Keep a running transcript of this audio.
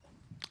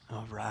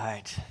All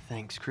right.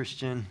 Thanks,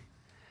 Christian.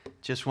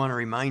 Just want to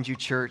remind you,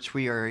 church,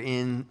 we are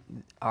in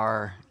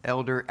our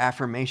elder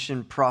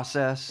affirmation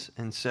process.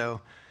 And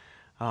so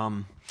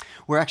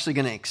we're actually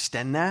going to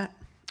extend that.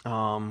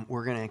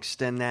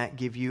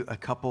 Give you a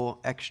couple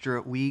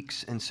extra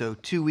weeks. And so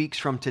 2 weeks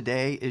from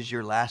today is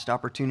your last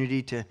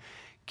opportunity to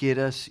get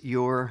us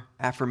your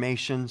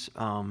affirmations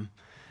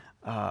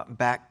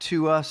back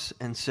to us.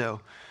 And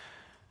so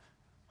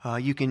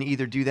you can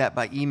either do that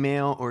by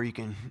email or you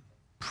can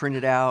print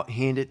it out,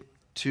 hand it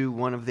to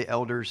one of the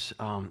elders.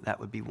 That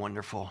would be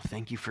wonderful.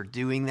 Thank you for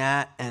doing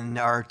that. And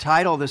our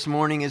title this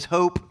morning is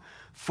Hope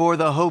for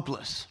the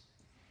Hopeless.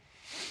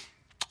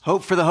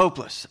 Hope for the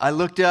hopeless. I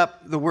looked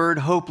up the word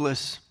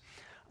hopeless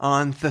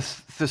on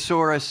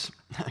thesaurus.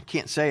 I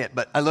can't say it,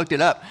 but I looked it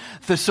up.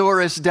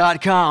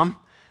 Thesaurus.com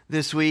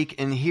this week,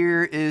 and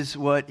here is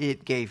what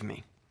it gave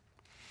me.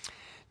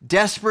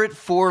 Desperate,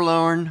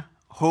 forlorn,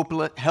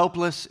 hopeless,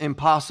 helpless,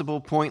 impossible,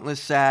 pointless,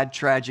 sad,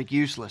 tragic,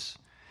 useless.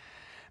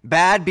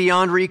 Bad,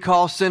 beyond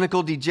recall,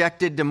 cynical,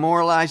 dejected,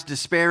 demoralized,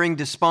 despairing,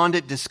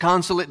 despondent,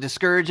 disconsolate,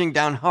 discouraging,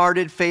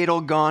 downhearted,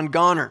 fatal, gone,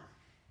 goner.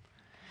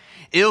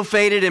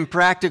 Ill-fated,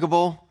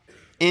 impracticable,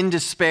 in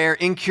despair,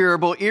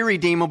 incurable,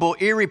 irredeemable,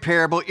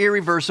 irreparable,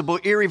 irreversible,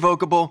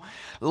 irrevocable,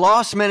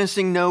 lost,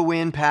 menacing, no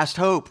win, past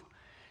hope.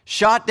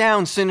 Shot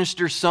down,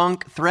 sinister,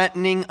 sunk,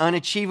 threatening,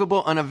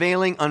 unachievable,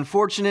 unavailing,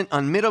 unfortunate,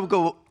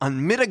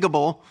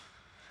 unmitigable,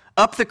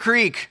 up the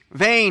creek,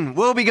 vain,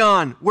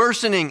 woebegone,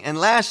 worsening, and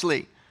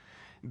lastly,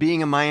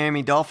 being a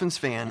Miami Dolphins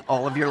fan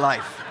all of your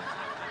life.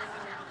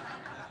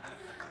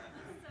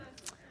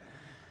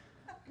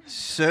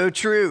 So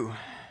true.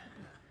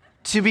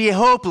 To be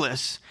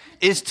hopeless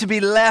is to be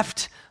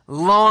left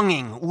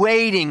longing,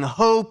 waiting,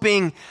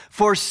 hoping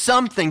for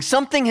something.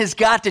 Something has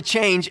got to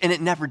change, and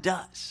it never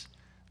does.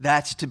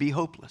 That's to be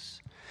hopeless.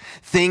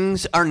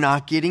 Things are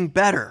not getting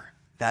better.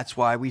 That's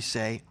why we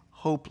say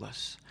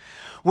hopeless.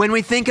 When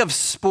we think of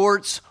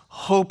sports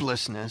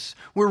hopelessness,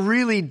 we're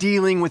really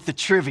dealing with the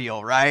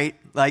trivial, right?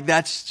 Like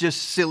that's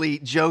just silly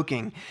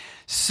joking.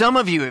 Some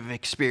of you have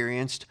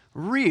experienced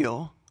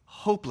real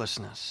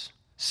hopelessness,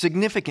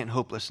 significant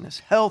hopelessness,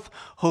 health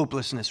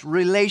hopelessness,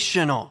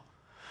 relational,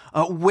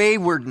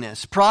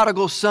 waywardness,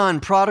 prodigal son,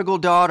 prodigal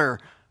daughter,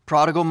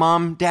 prodigal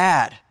mom,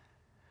 dad.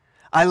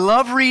 I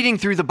love reading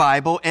through the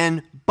Bible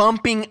and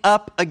bumping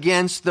up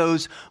against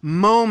those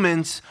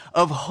moments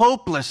of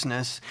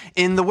hopelessness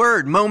in the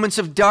Word, moments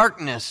of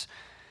darkness.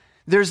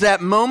 There's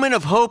that moment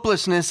of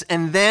hopelessness,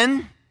 and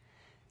then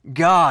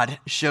God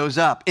shows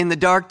up. In the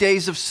dark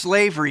days of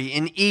slavery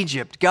in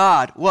Egypt,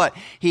 God, what?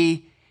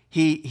 He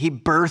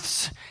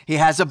births, he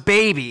has a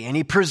baby, and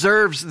he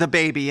preserves the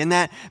baby, and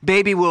that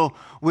baby will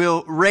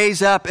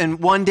raise up and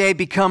one day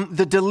become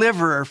the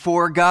deliverer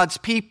for God's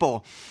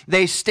people.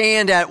 They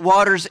stand at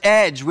water's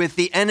edge with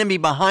the enemy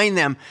behind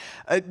them,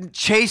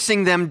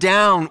 chasing them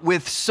down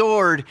with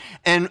sword,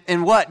 and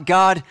what?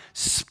 God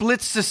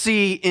splits the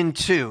sea in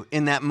two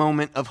in that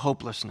moment of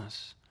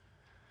hopelessness.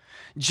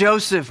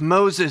 Joseph,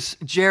 Moses,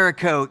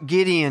 Jericho,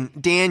 Gideon,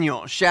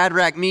 Daniel,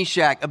 Shadrach,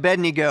 Meshach,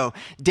 Abednego,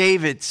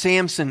 David,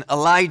 Samson,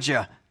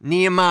 Elijah,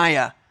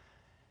 Nehemiah,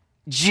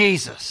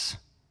 Jesus.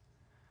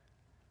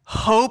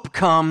 Hope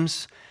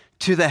comes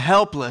to the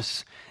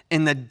helpless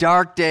in the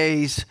dark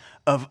days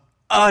of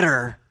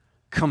utter,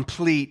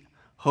 complete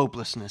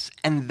hopelessness.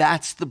 And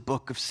that's the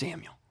book of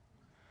Samuel.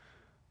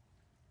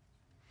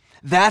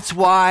 That's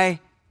why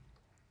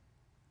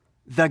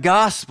the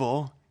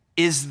gospel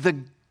is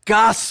the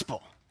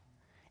gospel.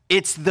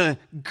 It's the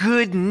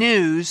good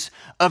news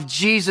of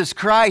Jesus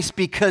Christ,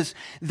 because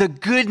the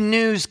good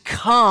news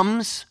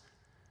comes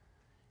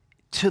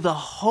to the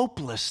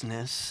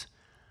hopelessness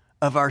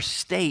of our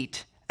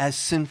state as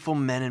sinful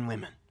men and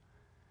women.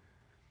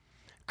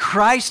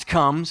 Christ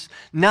comes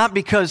not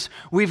because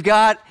we've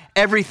got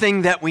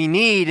everything that we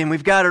need and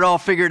we've got it all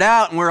figured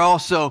out and we're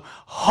also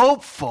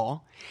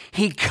hopeful.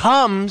 He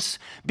comes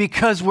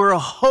because we're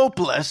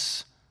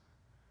hopeless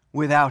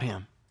without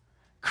him.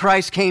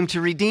 Christ came to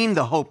redeem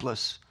the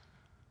hopeless.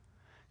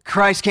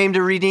 Christ came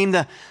to redeem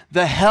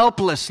the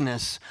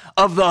helplessness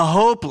of the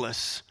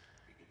hopeless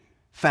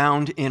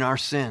found in our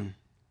sin.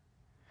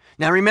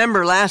 Now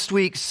remember, last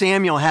week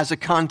Samuel has a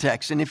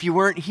context, and if you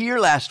weren't here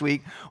last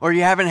week or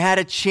you haven't had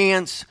a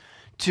chance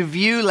to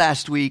view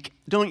last week,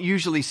 don't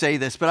usually say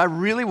this, but I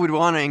really would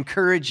want to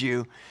encourage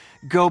you,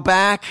 go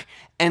back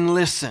and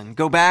listen,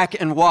 go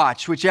back and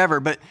watch, whichever,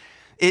 but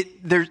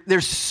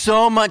there's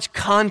so much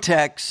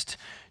context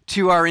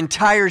to our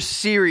entire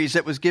series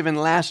that was given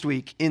last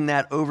week in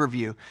that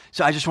overview.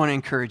 So I just want to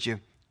encourage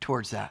you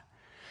towards that.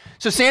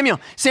 So Samuel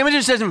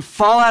just doesn't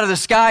fall out of the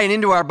sky and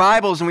into our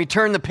Bibles and we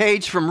turn the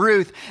page from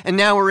Ruth and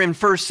now we're in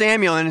 1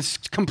 Samuel and it's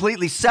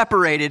completely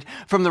separated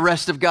from the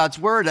rest of God's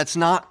Word. That's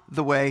not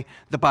the way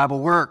the Bible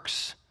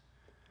works.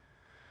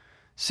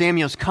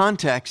 Samuel's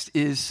context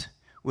is,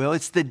 well,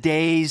 it's the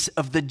days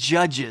of the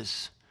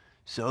judges.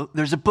 So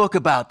there's a book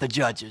about the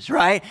judges,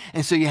 right?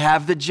 And so you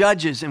have the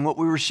judges. And what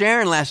we were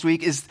sharing last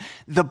week is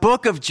the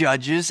book of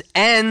Judges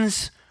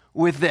ends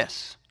with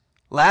this.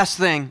 Last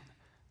thing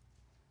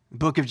The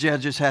book of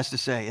Judges has to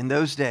say, in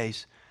those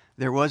days,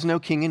 there was no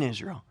king in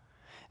Israel,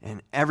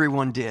 and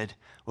everyone did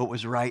what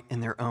was right in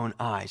their own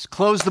eyes.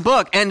 Close the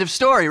book. End of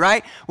story,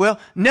 right? Well,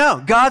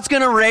 no. God's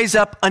going to raise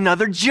up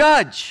another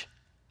judge.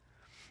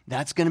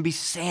 That's going to be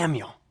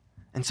Samuel.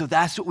 And so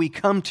that's what we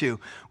come to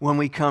when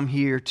we come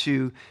here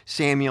to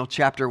Samuel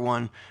chapter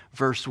 1,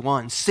 verse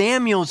 1.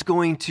 Samuel's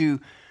going to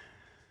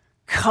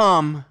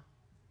come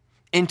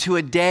into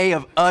a day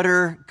of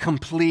utter,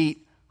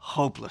 complete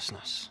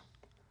hopelessness.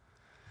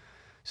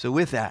 So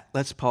with that,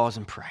 let's pause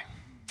and pray.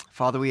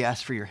 Father, we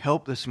ask for your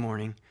help this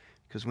morning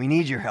because we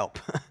need your help.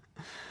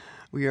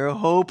 We are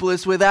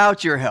hopeless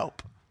without your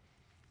help.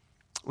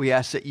 We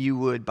ask that you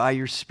would, by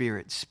your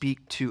Spirit,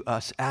 speak to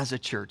us as a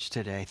church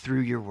today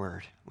through your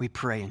word. We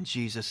pray in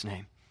Jesus'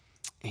 name.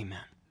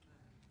 Amen.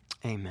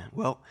 Amen.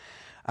 Well,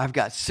 I've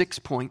got 6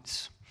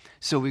 points,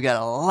 so we've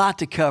got a lot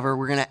to cover.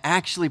 We're going to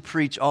actually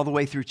preach all the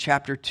way through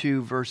chapter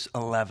 2, verse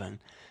 11.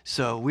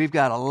 So we've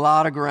got a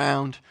lot of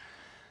ground.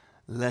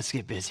 Let's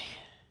get busy.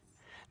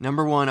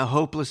 Number 1, a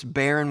hopeless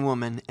barren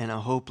woman and a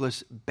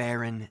hopeless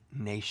barren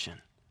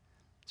nation.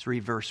 Let's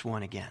read verse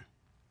 1 again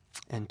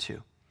and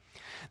 2.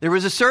 There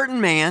was a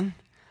certain man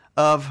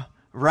of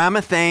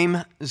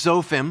Ramathaim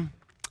Zophim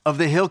of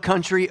the hill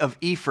country of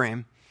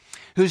Ephraim,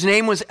 whose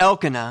name was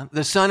Elkanah,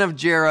 the son of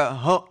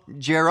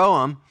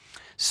Jeroham,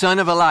 son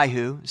of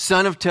Elihu,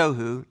 son of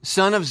Tohu,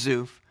 son of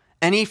Zuph,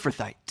 an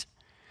Ephrathite.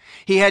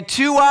 He had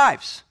 2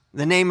 wives.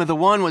 The name of the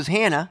one was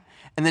Hannah,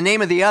 and the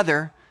name of the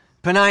other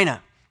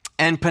Peninnah.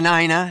 And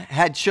Peninnah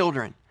had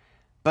children,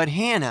 but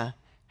Hannah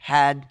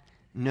had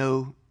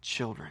no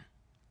children.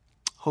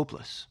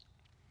 Hopeless.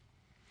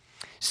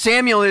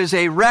 Samuel is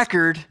a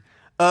record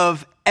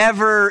of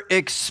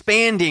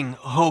ever-expanding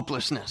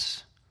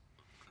hopelessness.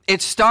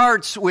 It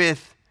starts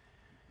with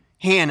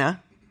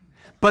Hannah,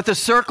 but the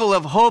circle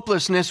of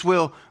hopelessness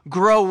will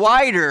grow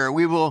wider.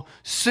 We will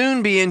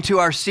soon be into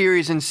our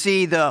series and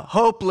see the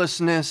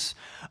hopelessness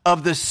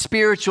of the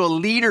spiritual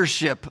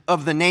leadership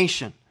of the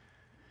nation.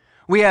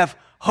 We have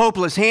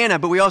hopeless Hannah,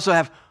 but we also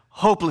have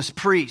hopeless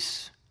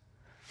priests.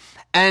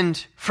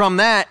 And from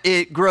that,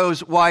 it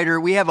grows wider.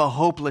 We have a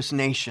hopeless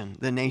nation,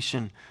 the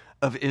nation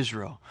of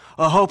Israel.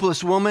 A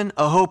hopeless woman,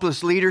 a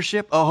hopeless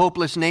leadership, a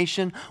hopeless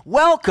nation.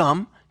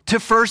 Welcome to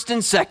 1st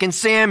and 2nd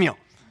Samuel.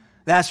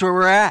 That's where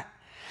we're at.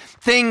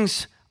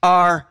 Things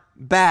are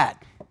bad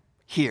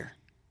here.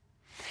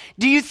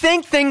 Do you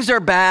think things are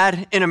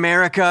bad in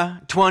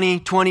America,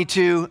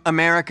 2022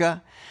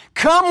 America?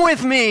 Come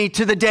with me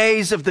to the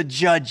days of the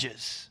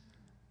judges,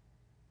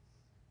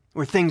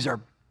 where things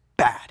are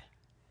bad.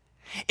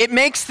 It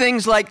makes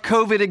things like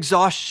COVID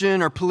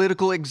exhaustion or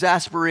political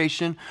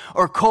exasperation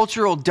or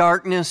cultural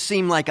darkness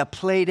seem like a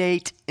play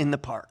date in the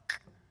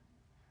park.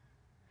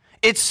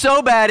 It's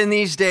so bad in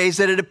these days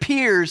that it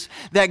appears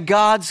that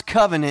God's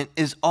covenant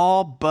is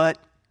all but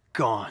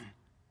gone.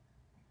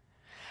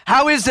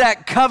 How is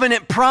that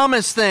covenant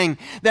promise thing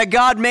that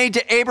God made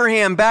to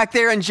Abraham back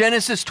there in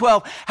Genesis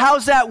 12?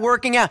 How's that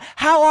working out?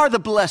 How are the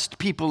blessed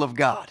people of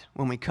God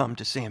when we come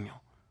to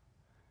Samuel?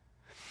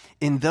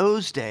 In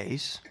those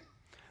days,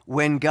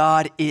 when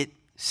God, it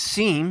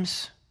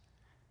seems,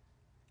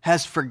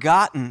 has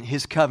forgotten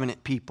his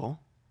covenant people,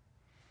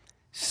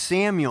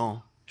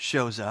 Samuel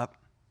shows up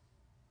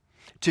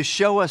to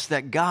show us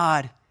that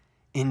God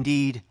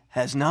indeed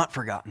has not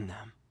forgotten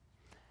them.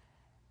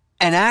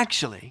 And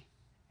actually,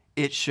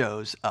 it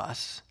shows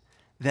us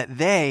that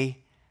they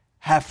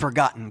have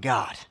forgotten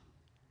God.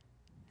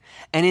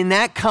 And in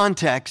that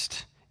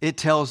context, it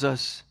tells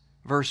us,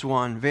 verse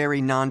 1,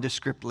 very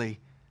nondescriptly,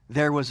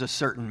 there was a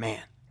certain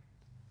man.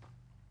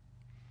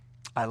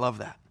 I love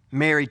that.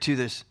 Married to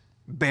this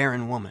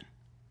barren woman.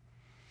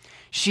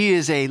 She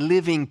is a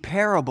living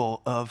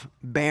parable of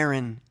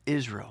barren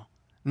Israel.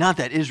 Not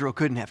that Israel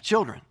couldn't have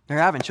children. They're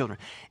having children.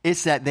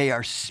 It's that they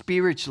are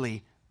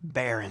spiritually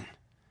barren.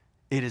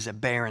 It is a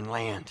barren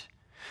land.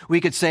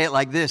 We could say it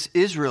like this: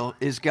 Israel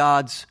is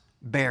God's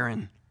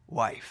barren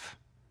wife.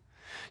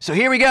 So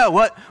here we go.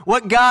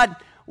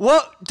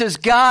 What does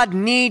God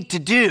need to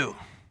do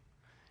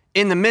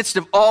in the midst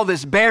of all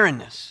this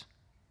barrenness?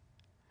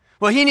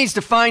 Well, he needs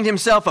to find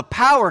himself a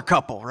power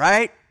couple,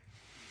 right?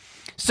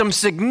 Some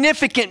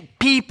significant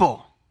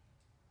people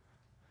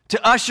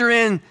to usher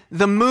in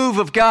the move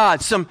of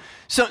God.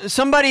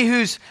 Somebody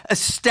who's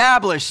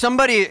established,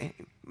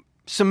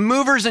 some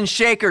movers and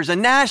shakers, a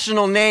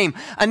national name,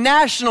 a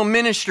national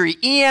ministry,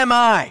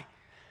 EMI,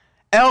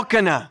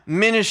 Elkanah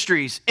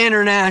Ministries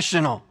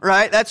International,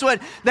 right? That's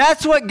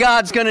what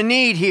God's going to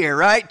need here,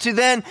 right? To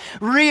then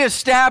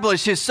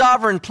reestablish his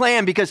sovereign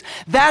plan, because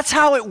that's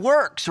how it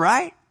works,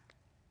 right?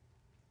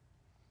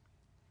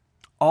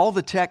 All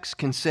the text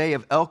can say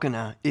of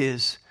Elkanah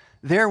is,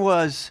 there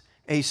was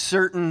a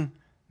certain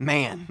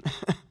man.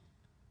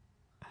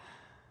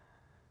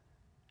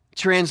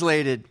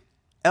 Translated,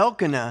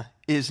 Elkanah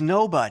is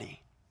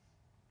nobody.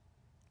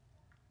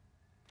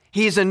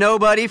 He's a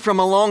nobody from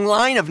a long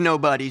line of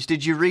nobodies.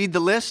 Did you read the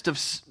list of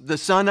the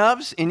son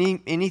ofs?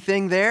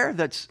 Anything there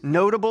that's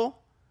notable?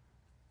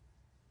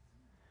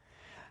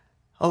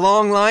 A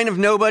long line of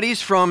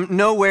nobodies from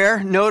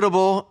nowhere.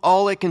 Notable,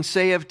 all it can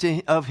say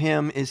of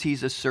him is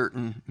he's a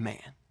certain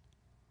man.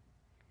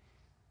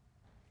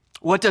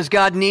 What does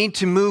God need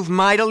to move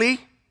mightily?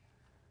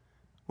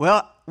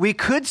 Well, we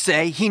could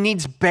say he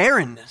needs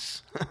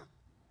barrenness.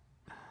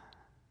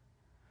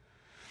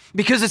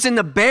 Because it's in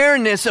the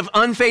barrenness of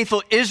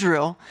unfaithful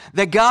Israel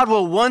that God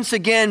will once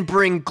again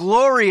bring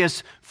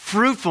glorious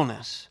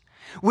fruitfulness,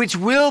 which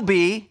will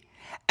be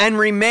and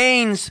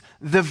remains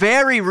the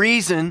very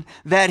reason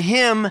that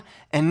him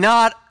and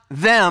not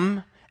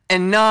them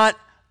and not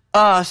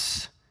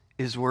us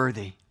is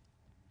worthy.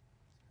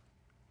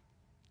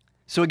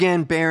 So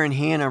again, barren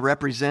Hannah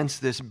represents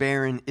this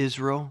barren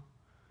Israel.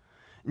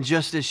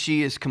 Just as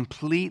she is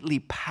completely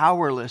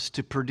powerless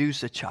to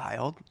produce a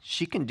child,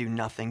 she can do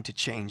nothing to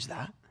change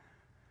that.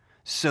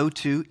 So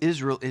too,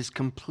 Israel is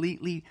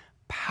completely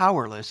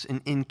powerless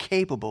and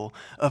incapable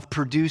of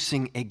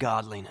producing a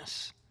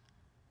godliness.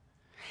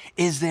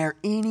 Is there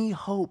any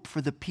hope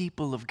for the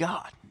people of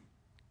God?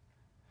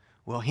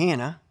 Well,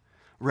 Hannah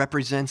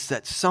represents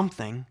that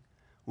something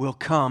will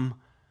come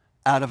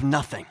out of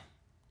nothing.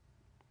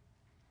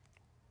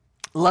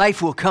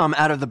 Life will come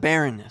out of the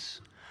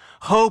barrenness.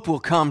 Hope will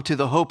come to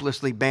the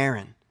hopelessly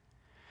barren.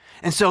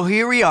 And so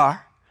here we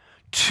are,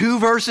 2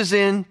 verses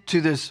into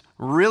this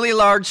really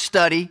large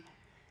study,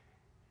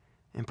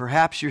 and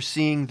perhaps you're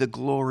seeing the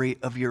glory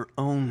of your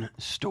own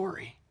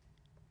story.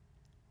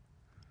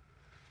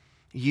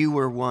 You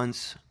were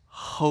once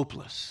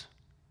hopeless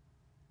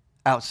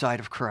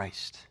outside of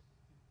Christ,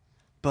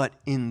 but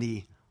in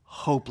the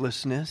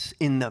hopelessness,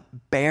 in the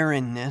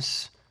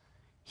barrenness,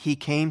 he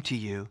came to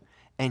you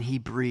and he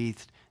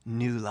breathed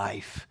new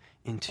life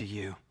into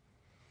you.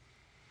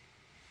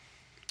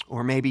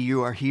 Or maybe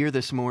you are here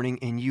this morning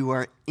and you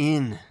are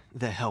in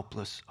the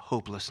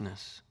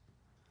hopelessness.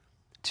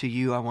 To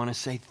you, I want to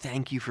say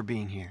thank you for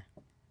being here.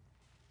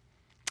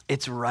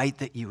 It's right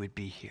that you would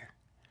be here.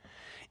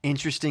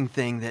 Interesting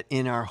thing that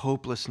in our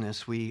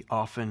hopelessness, we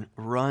often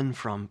run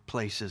from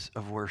places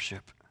of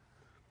worship.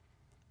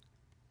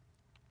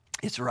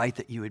 It's right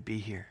that you would be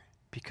here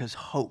because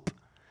hope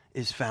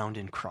is found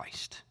in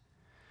Christ.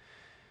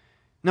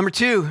 Number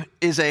 2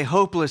 is a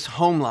hopeless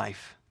home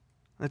life.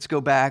 Let's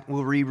go back.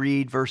 We'll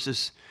reread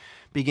verses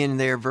beginning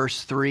there,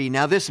 verse 3.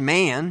 Now this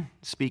man,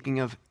 speaking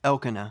of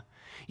Elkanah,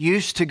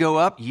 used to go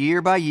up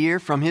year by year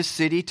from his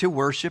city to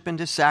worship and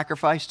to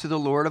sacrifice to the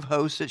Lord of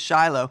hosts at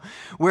Shiloh,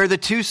 where the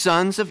 2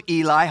 sons of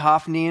Eli,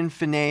 Hophni and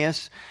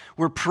Phinehas,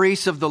 were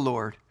priests of the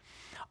Lord.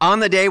 On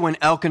the day when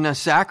Elkanah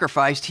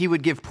sacrificed, he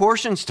would give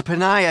portions to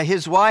Peninnah,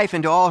 his wife,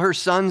 and to all her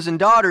sons and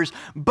daughters.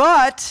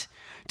 But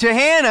to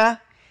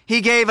Hannah,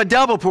 he gave a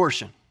double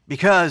portion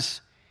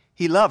because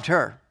he loved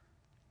her.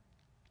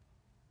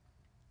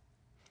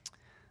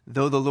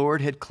 Though the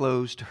Lord had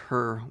closed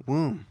her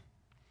womb.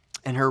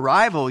 And her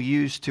rival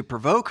used to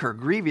provoke her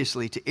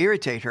grievously to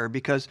irritate her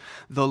because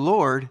the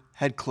Lord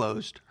had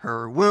closed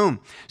her womb.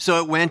 So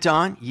it went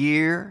on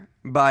year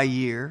by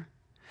year.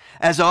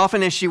 As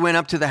often as she went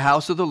up to the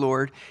house of the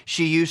Lord,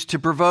 she used to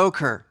provoke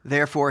her.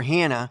 Therefore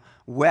Hannah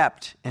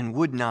wept and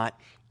would not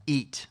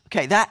eat.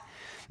 Okay,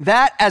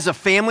 that as a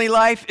family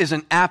life is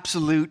an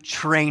absolute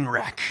train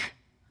wreck.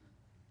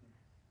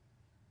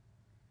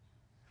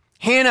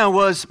 Hannah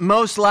was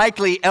most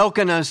likely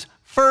Elkanah's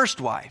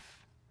first wife.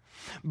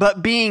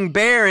 But being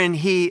barren,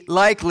 he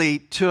likely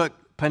took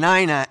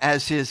Peninnah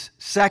as his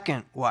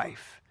second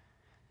wife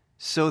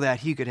so that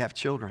he could have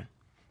children.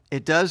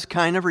 It does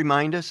kind of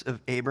remind us of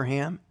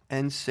Abraham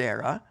and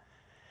Sarah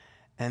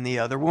and the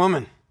other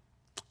woman,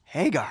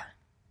 Hagar.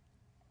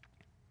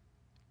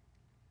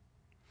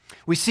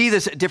 We see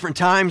this at different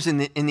times in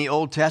the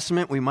Old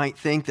Testament. We might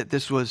think that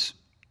this was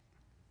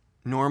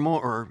normal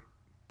or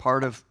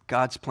part of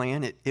God's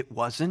plan. It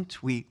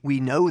wasn't. We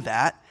know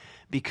that.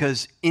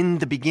 Because in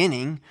the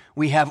beginning,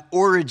 we have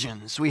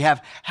origins. We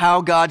have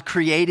how God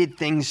created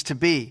things to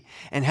be.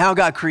 And how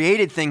God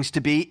created things to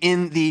be,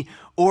 in the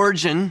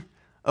origin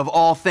of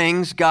all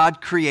things, God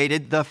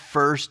created the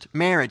first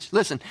marriage.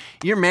 Listen,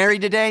 you're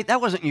married today.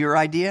 That wasn't your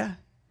idea.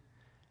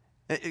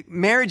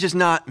 Marriage is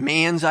not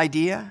man's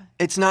idea.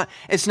 It's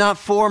not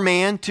for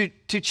man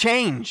to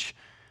change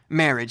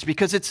marriage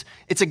because it's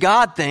a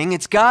God thing.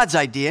 It's God's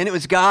idea, and it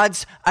was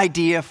God's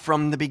idea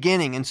from the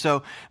beginning. And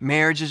so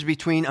marriage is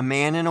between a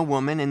man and a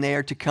woman, and they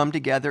are to come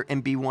together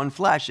and be one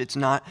flesh. It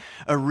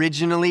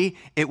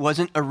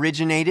wasn't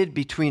originated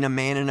between a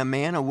man and a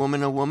man, a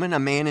woman, a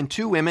man and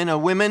 2 women, a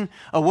woman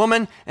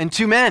and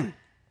 2 men.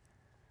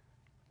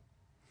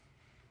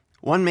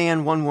 One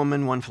man, one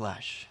woman, one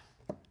flesh.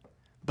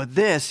 But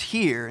this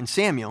here in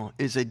Samuel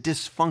is a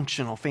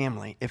dysfunctional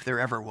family, if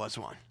there ever was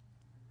one.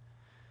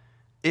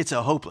 It's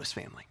a hopeless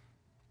family.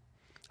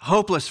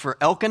 Hopeless for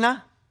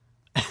Elkanah?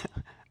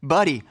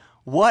 Buddy,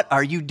 what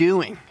are you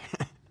doing?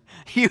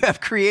 You have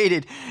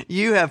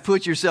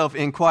put yourself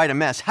in quite a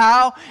mess.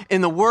 How in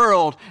the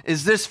world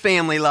is this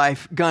family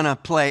life gonna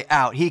play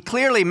out? He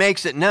clearly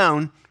makes it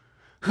known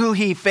who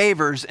he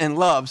favors and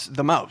loves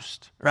the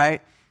most,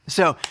 right?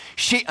 So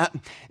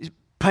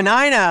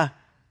Peninnah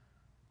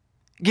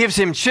gives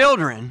him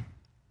children,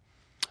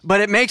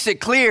 But it makes it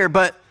clear,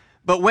 but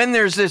when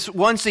there's this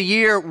once a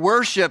year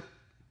worship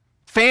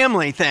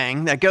family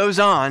thing that goes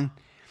on,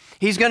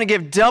 he's going to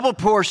give double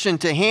portion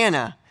to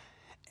Hannah.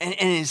 And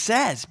it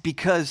says,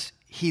 because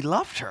he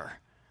loved her.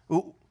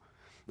 Ooh,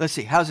 let's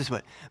see, how's this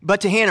put?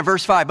 But to Hannah,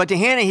 verse 5, but to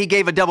Hannah he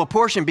gave a double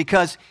portion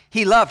because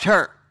he loved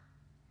her.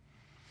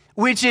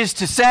 Which is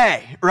to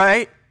say,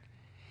 right?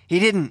 He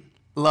didn't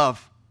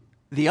love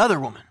the other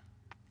woman.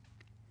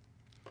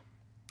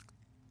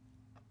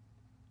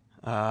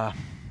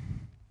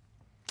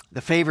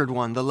 The favored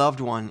one, the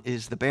loved one,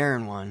 is the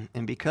barren one.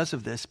 And because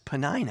of this,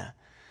 Peninnah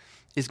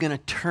is going to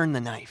turn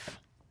the knife.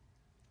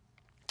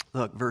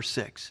 Look, verse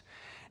 6.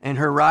 And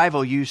her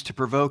rival used to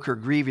provoke her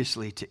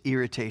grievously to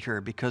irritate her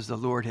because the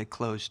Lord had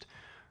closed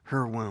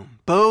her womb.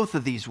 Both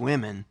of these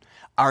women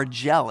are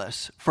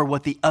jealous for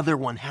what the other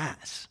one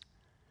has.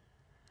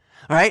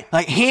 All right?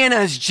 Like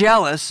Hannah is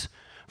jealous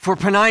for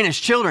Peninnah's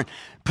children.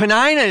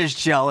 Peninnah is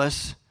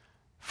jealous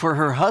for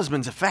her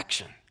husband's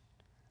affection.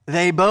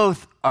 They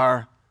both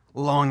are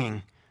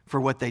longing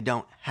for what they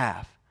don't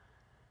have.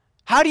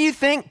 How do you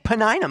think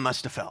Peninnah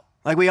must have felt?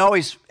 Like we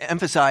always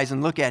emphasize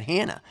and look at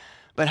Hannah.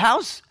 But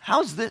how's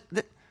this?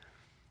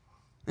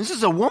 This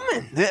is a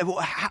woman.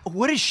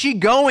 What is she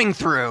going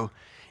through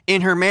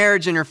in her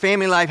marriage and her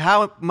family life?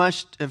 How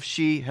must have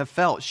she have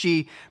felt?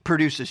 She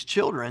produces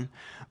children,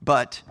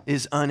 but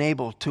is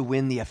unable to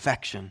win the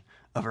affection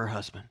of her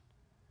husband.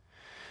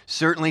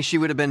 Certainly she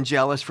would have been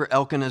jealous for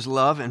Elkanah's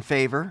love and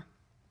favor.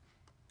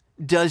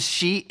 Does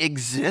she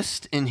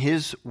exist in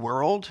his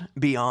world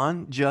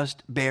beyond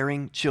just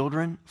bearing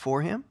children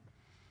for him?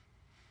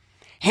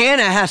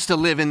 Hannah has to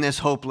live in this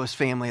hopeless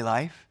family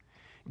life.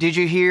 Did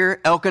you hear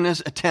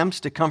Elkanah's attempts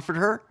to comfort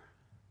her?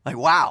 Like,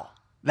 wow,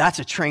 that's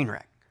a train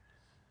wreck.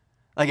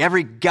 Like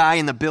every guy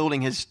in the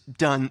building has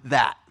done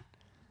that.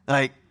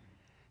 Like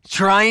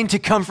trying to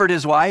comfort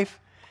his wife.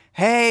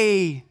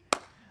 Hey,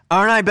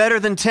 aren't I better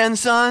than 10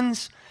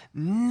 sons?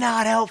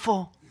 Not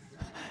helpful.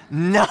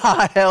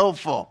 Not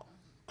helpful.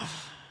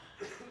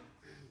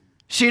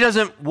 She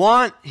doesn't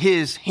want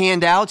his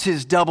handouts,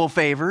 his double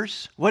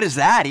favors. What is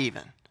that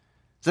even?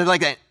 Is that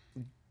like a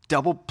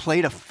double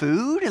plate of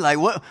food? Like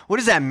what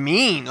does that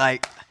mean?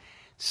 Like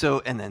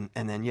so and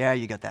then yeah,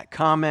 you got that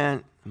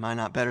comment, am I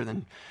not better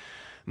than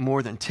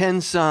more than 10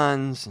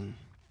 sons? And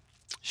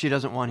she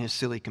doesn't want his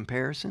silly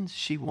comparisons.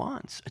 She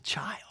wants a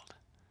child.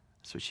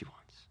 That's what she wants.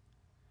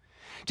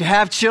 To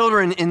have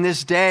children in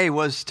this day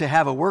was to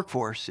have a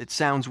workforce. It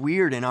sounds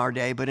weird in our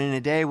day, but in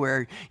a day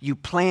where you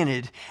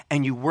planted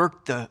and you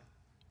worked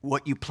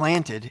what you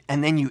planted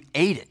and then you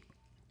ate it.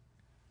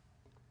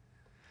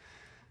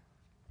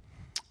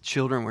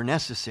 Children were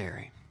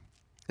necessary.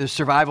 The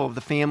survival of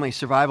the family,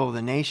 survival of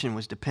the nation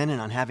was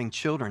dependent on having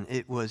children.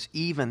 It was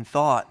even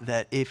thought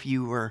that if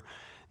you were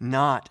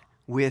not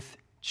with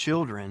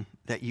children,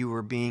 that you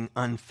were being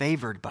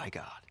unfavored by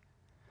God.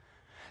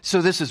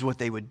 So this is what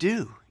they would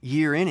do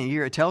year in and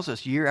year. It tells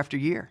us year after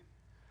year.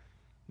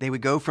 They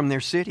would go from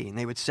their city and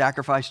they would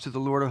sacrifice to the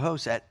Lord of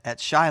hosts at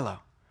Shiloh.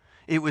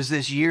 It was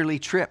this yearly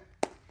trip.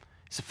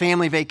 It's a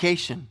family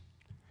vacation.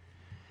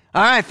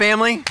 All right,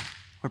 family,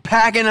 we're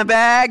packing the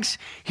bags.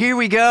 Here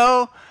we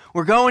go.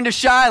 We're going to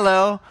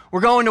Shiloh.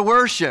 We're going to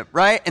worship,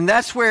 right? And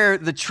that's where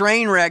the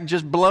train wreck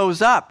just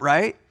blows up,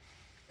 right?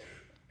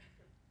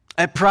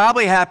 It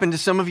probably happened to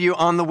some of you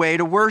on the way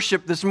to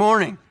worship this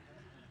morning,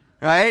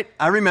 right?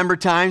 I remember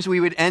times we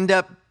would end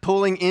up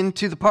pulling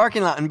into the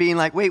parking lot and being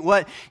like, wait,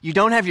 what? You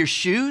don't have your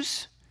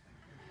shoes?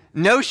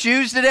 No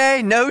shoes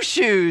today? No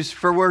shoes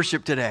for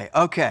worship today.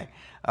 Okay.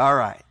 All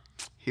right.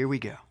 Here we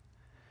go.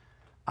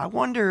 I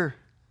wonder,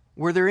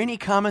 were there any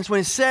comments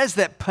when it says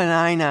that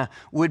Peninnah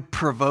would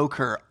provoke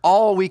her?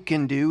 All we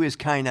can do is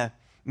kind of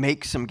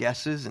make some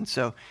guesses. And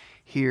so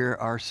here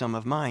are some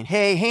of mine.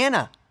 Hey,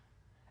 Hannah,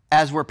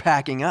 as we're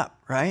packing up,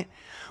 right?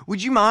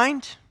 Would you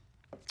mind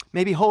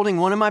maybe holding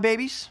one of my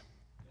babies?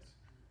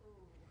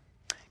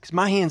 Because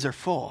my hands are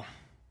full.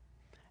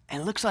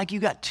 And it looks like you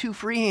got 2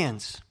 free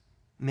hands.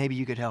 Maybe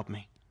you could help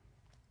me.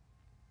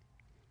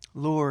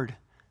 Lord,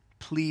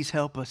 please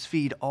help us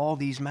feed all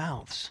these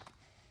mouths.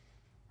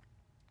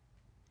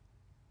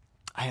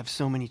 I have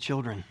so many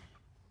children.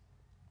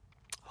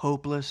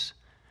 Hopeless,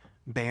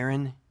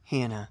 barren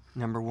Hannah,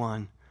 number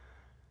 1.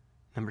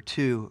 Number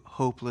 2,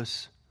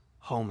 hopeless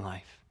home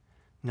life.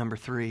 Number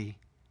 3,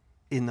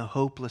 in the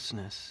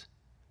hopelessness,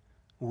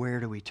 where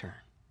do we turn?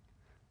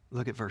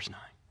 Look at verse 9.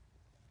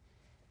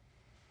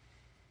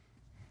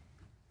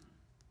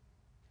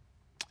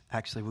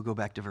 Actually, we'll go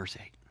back to verse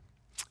 8.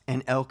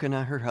 And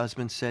Elkanah, her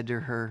husband, said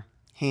to her,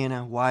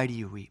 Hannah, why do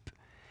you weep?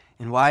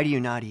 And why do you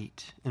not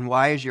eat? And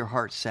why is your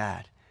heart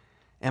sad?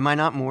 Am I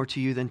not more to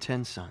you than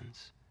 10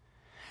 sons?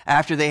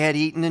 After they had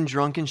eaten and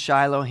drunk in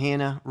Shiloh,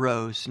 Hannah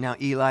rose. Now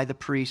Eli the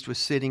priest was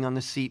sitting on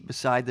the seat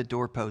beside the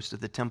doorpost of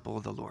the temple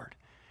of the Lord.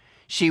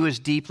 She was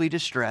deeply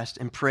distressed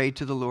and prayed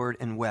to the Lord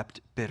and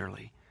wept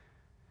bitterly.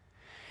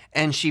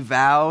 And she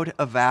vowed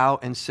a vow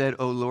and said,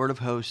 O Lord of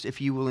hosts,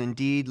 if you will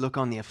indeed look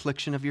on the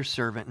affliction of your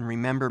servant and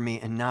remember me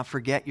and not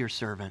forget your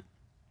servant,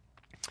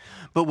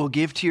 but will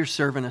give to your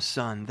servant a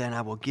son, then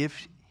I will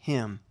give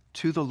him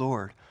to the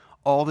Lord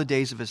all the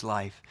days of his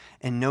life,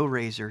 and no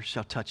razor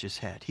shall touch his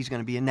head. He's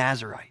going to be a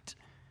Nazirite.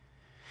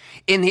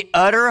 In the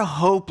utter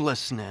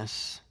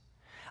hopelessness,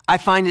 I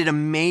find it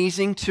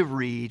amazing to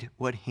read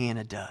what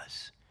Hannah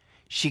does.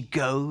 She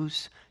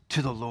goes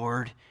to the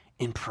Lord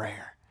in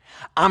prayer.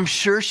 I'm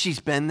sure she's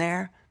been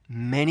there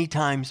many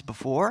times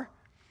before,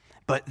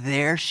 but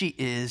there she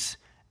is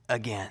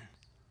again.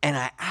 And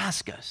I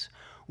ask us,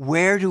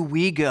 where do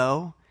we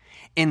go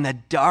in the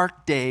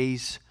dark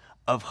days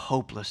of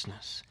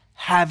hopelessness?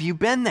 Have you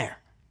been there?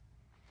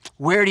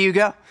 Where do you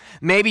go?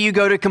 Maybe you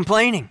go to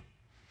complaining.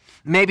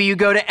 Maybe you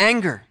go to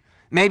anger.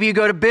 Maybe you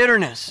go to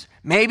bitterness.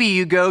 Maybe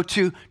you go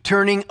to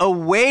turning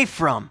away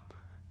from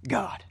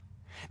God.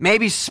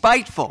 Maybe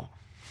spiteful.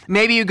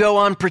 Maybe you go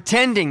on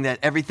pretending that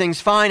everything's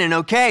fine and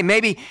okay.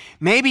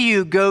 Maybe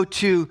you go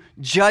to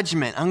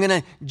judgment. I'm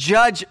going to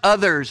judge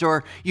others.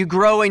 Or you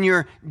grow in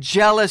your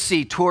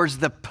jealousy towards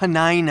the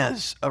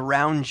Peninnahs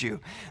around you.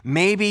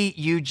 Maybe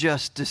you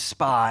just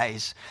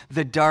despise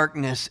the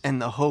darkness and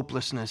the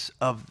hopelessness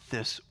of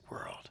this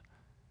world.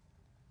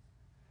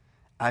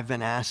 I've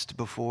been asked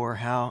before,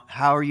 how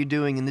are you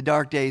doing in the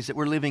dark days that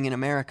we're living in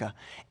America?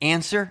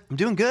 Answer, I'm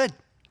doing good.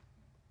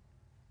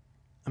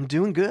 I'm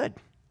doing good.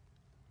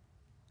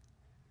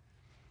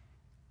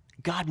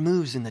 God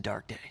moves in the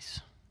dark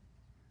days.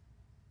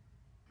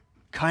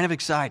 Kind of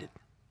excited.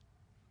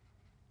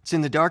 It's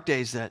in the dark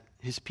days that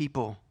his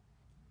people,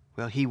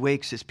 he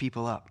wakes his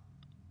people up.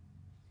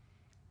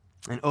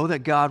 And oh, that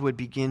God would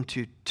begin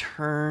to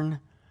turn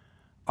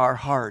our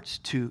hearts,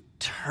 to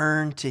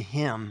turn to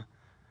him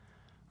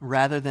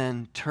rather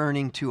than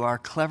turning to our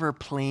clever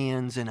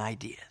plans and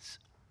ideas.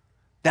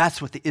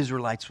 That's what the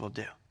Israelites will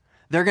do.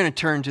 They're going to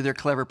turn to their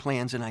clever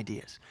plans and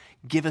ideas.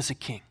 Give us a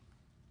king.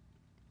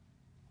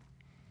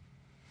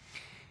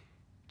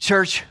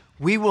 Church,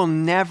 we will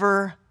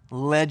never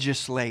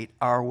legislate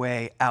our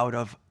way out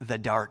of the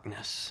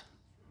darkness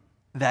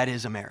that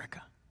is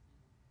America.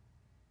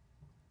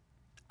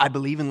 I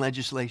believe in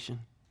legislation.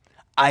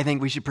 I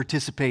think we should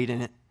participate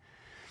in it.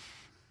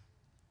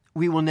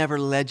 We will never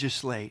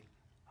legislate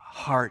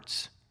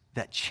hearts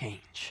that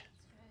change.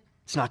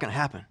 It's not going to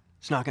happen.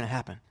 It's not going to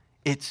happen.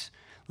 It's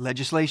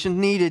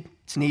legislation needed.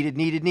 It's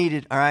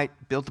needed. All right,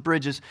 built the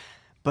bridges.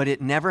 But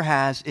it never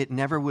has, it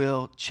never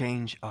will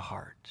change a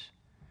heart.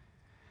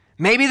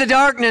 Maybe the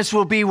darkness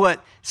will be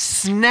what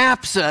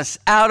snaps us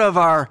out of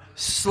our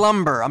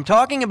slumber. I'm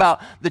talking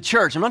about the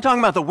church. I'm not talking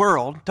about the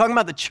world. I'm talking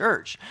about the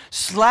church.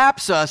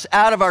 Slaps us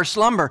out of our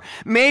slumber.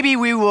 Maybe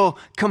we will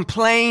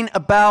complain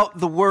about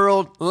the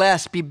world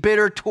less, be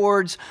bitter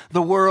towards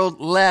the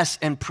world less,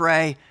 and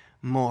pray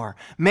more.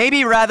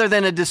 Maybe rather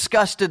than a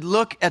disgusted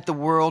look at the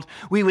world,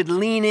 we would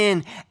lean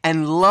in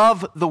and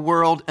love the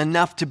world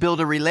enough to build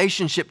a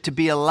relationship, to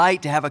be a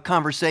light, to have a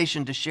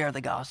conversation, to share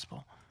the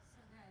gospel.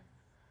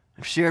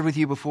 I've shared with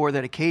you before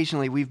that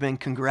occasionally we've been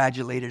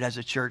congratulated as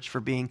a church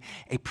for being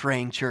a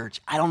praying church.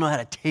 I don't know how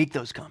to take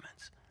those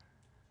comments.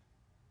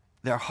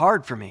 They're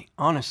hard for me,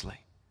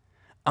 honestly.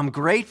 I'm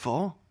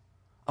grateful.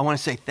 I want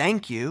to say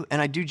thank you, and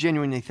I do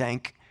genuinely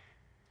thank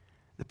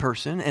the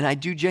person, and I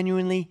do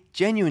genuinely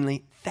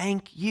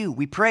thank you.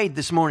 We prayed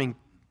this morning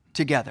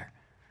together.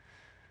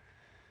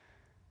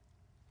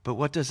 But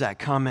what does that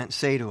comment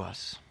say to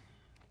us?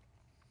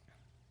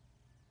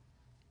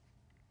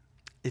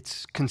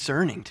 It's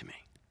concerning to me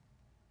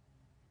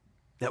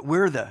that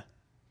we're the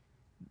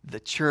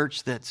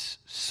church that's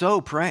so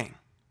praying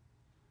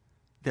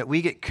that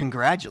we get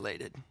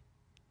congratulated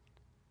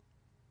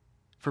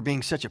for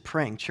being such a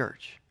praying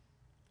church.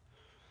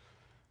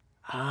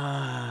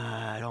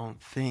 I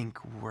don't think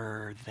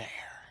we're there.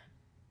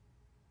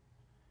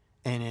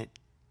 And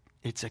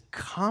it's a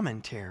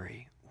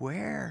commentary.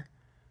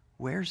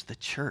 Where's the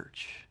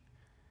church?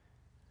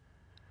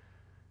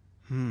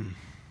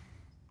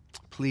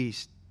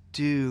 Please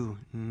do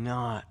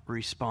not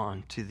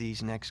respond to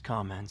these next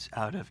comments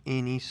out of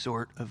any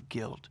sort of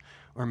guilt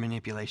or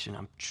manipulation.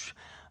 I'm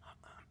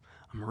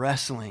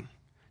wrestling.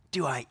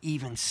 Do I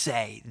even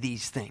say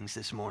these things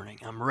this morning?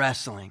 I'm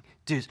wrestling.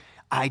 Dude,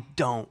 I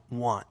don't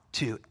want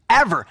to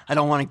ever. I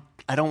don't want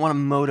to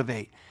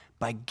motivate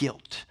by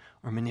guilt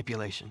or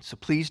manipulation. So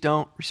please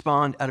don't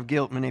respond out of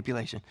guilt,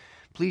 manipulation.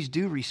 Please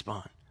do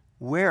respond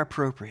where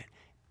appropriate,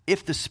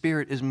 if the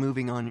Spirit is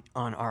moving on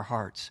our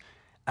hearts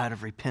out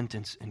of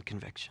repentance and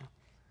conviction.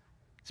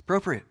 It's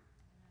appropriate.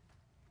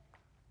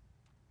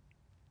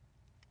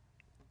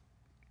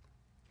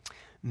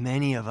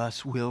 Many of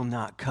us will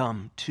not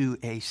come to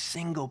a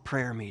single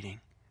prayer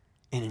meeting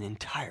in an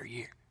entire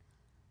year.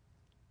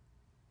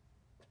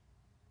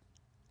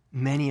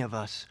 Many of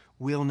us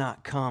will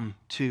not come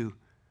to,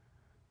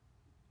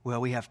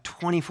 we have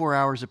 24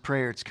 hours of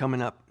prayer. It's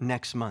coming up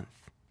next month.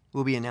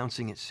 We'll be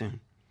announcing it soon.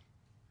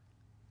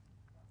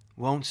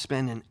 Won't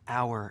spend an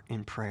hour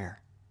in prayer.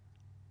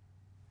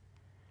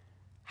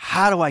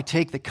 How do I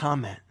take the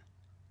comment,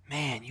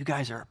 man, you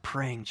guys are a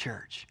praying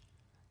church?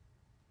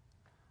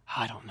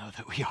 I don't know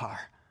that we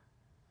are.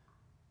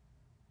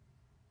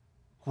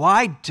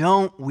 Why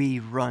don't we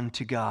run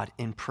to God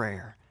in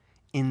prayer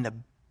in the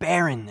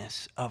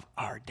barrenness of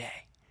our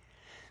day.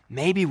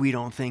 Maybe we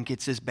don't think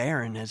it's as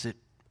barren as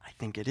I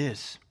think it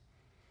is.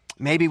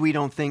 Maybe we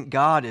don't think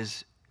God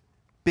is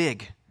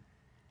big.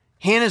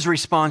 Hannah's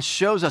response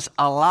shows us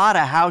a lot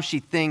of how she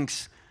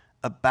thinks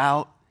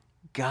about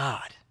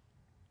God.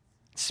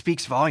 It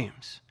speaks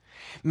volumes.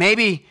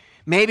 Maybe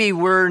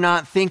we're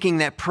not thinking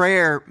that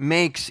prayer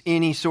makes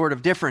any sort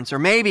of difference. Or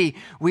maybe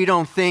we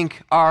don't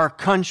think our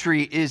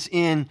country is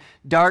in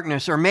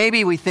darkness. Or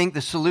maybe we think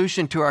the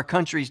solution to our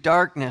country's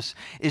darkness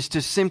is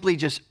to simply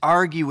just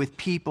argue with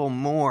people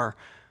more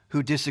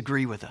who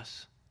disagree with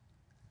us.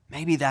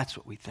 Maybe that's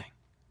what we think.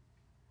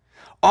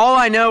 All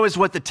I know is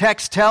what the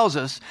text tells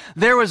us.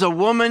 There was a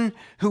woman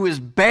who was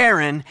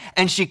barren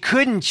and she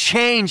couldn't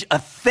change a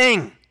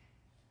thing.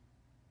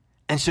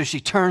 And so she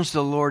turns to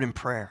the Lord in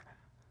prayer.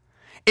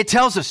 It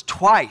tells us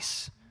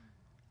twice.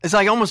 It's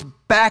like almost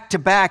back to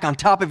back on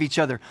top of each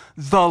other.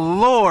 The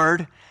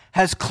Lord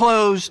has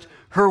closed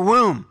her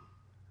womb.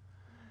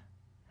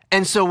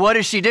 And so what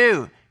does she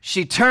do?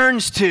 She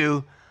turns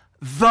to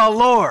the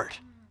Lord.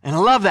 And I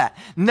love that.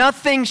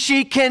 Nothing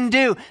she can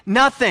do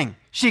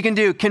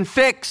can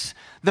fix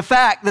the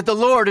fact that the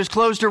Lord has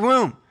closed her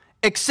womb,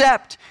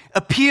 except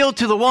appeal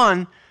to the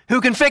one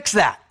who can fix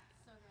that.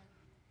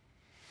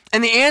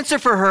 And the answer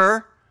for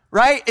her,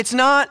 right? It's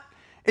not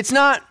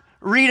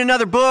read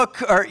another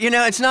book or,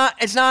 it's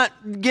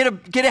not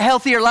get a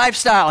healthier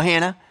lifestyle,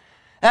 Hannah.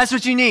 That's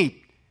what you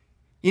need.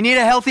 You need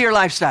a healthier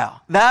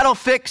lifestyle. That'll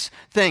fix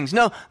things.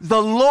 No,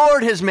 the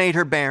Lord has made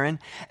her barren,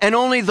 and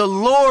only the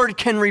Lord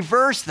can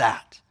reverse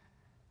that.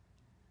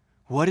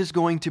 What is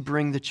going to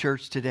bring the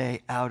church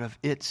today out of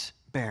its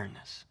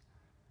barrenness?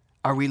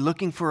 Are we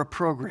looking for a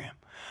program?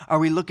 Are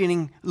we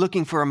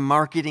looking for a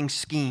marketing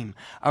scheme?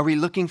 Are we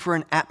looking for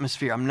an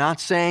atmosphere? I'm not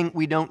saying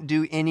we don't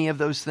do any of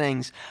those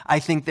things. I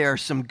think there are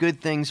some good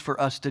things for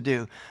us to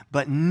do,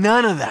 but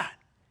none of that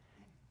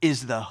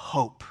is the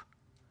hope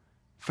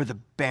for the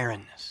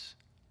barrenness.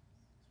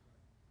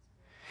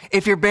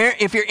 If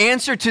your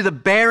answer to the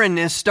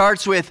barrenness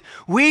starts with,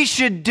 we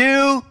should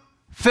do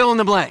fill in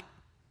the blank,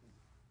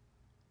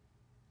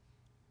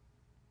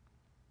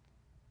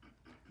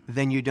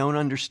 then you don't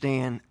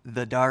understand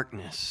the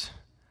darkness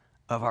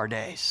of our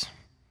days.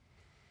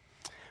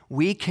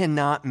 We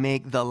cannot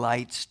make the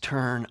lights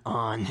turn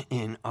on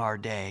in our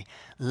day.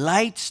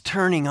 Lights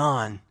turning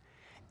on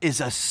is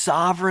a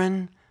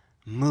sovereign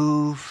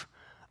move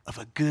of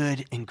a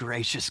good and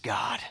gracious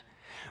God.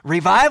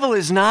 Revival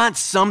is not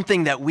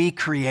something that we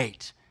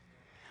create.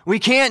 We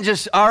can't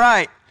just, all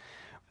right,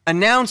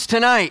 announce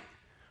tonight,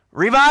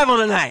 revival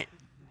tonight.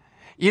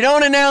 You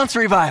don't announce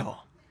revival.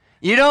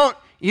 You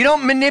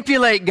don't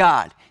manipulate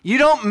God. You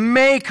don't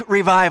make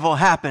revival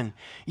happen.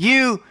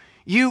 You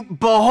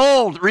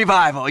behold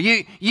revival.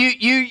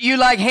 You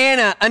like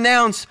Hannah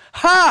announce,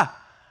 I'm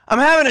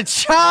having a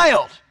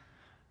child.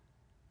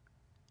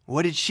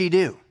 What did she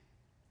do?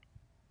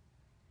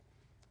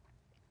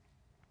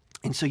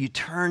 And so you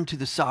turn to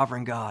the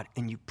sovereign God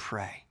and you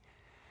pray.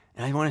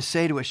 And I want to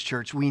say to us,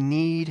 church, we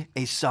need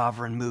a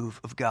sovereign move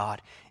of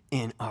God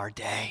in our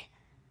day.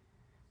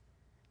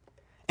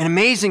 And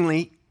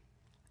amazingly,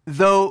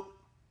 though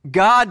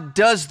God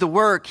does the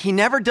work, he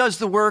never does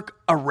the work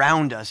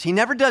around us. He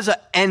never does an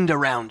end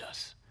around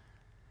us.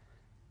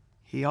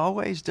 He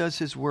always does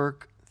his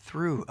work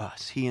through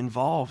us. He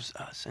involves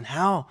us. And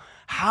how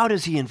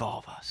does he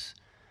involve us?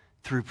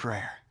 Through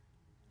prayer.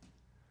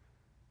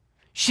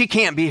 She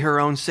can't be her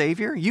own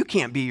savior. You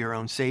can't be your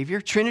own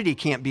savior. Trinity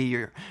can't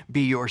be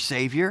your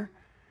savior.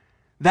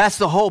 That's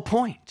the whole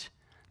point.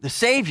 The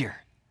Savior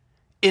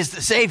is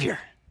the Savior.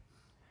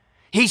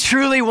 He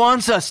truly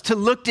wants us to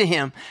look to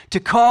him, to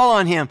call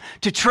on him,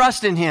 to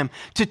trust in him,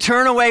 to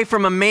turn away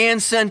from a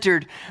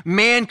man-centered,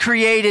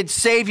 man-created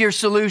Savior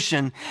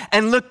solution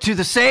and look to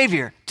the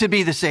Savior to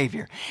be the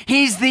Savior.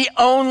 He's the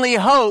only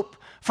hope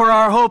for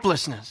our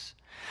hopelessness.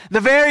 The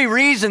very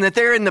reason that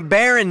they're in the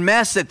barren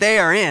mess that they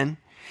are in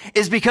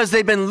is because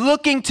they've been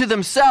looking to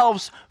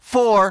themselves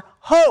for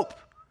hope.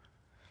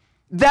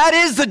 That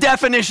is the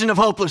definition of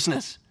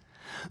hopelessness.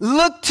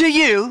 Look to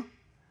you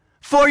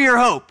for your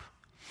hope.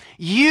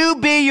 You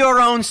be your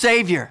own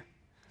Savior.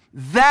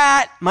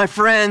 That, my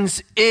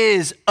friends,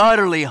 is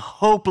utterly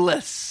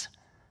hopeless.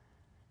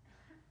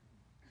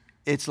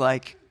 It's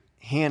like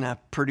Hannah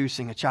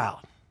producing a child.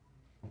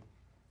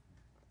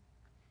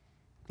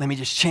 Let me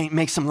just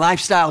make some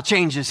lifestyle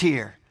changes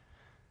here.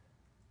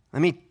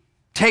 Let me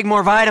take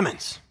more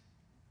vitamins.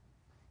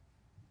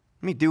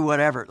 Let me do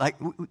whatever.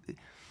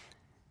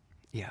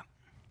 Yeah.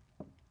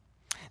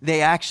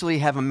 They actually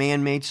have a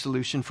man-made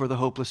solution for the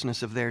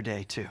hopelessness of their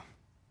day, too.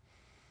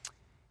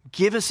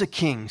 Give us a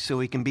king so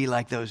we can be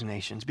like those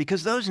nations.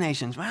 Because those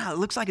nations, wow, it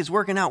looks like it's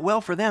working out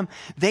well for them.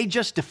 They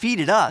just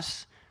defeated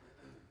us.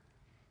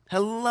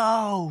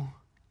 Hello,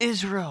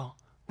 Israel,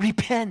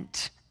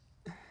 repent.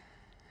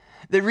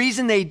 The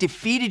reason they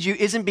defeated you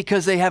isn't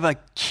because they have a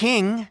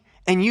king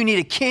and you need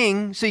a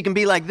king so you can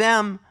be like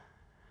them.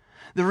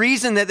 The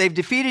reason that they've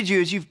defeated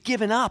you is you've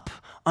given up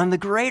on the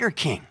greater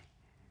king.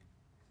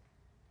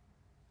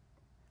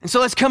 And so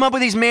let's come up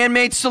with these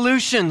man-made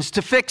solutions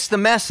to fix the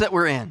mess that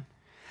we're in.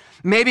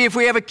 Maybe if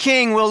we have a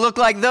king, we'll look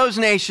like those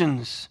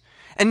nations.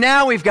 And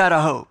now we've got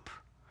a hope.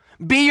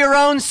 Be your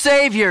own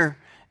Savior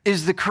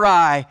is the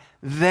cry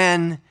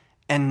then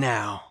and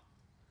now.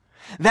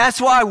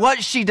 That's why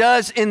what she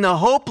does in the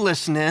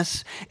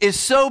hopelessness is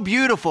so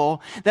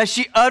beautiful that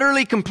she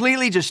utterly,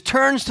 completely just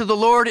turns to the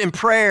Lord in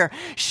prayer.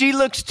 She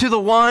looks to the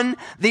one,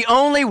 the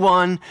only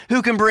one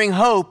who can bring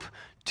hope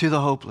to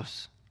the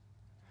hopeless.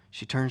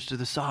 She turns to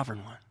the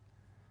sovereign one,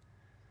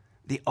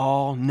 the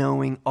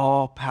all-knowing,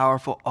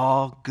 all-powerful,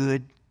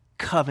 all-good,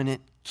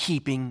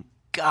 covenant-keeping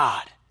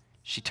God.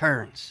 She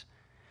turns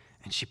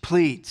and she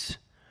pleads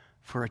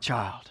for a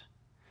child.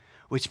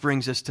 Which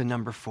brings us to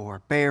number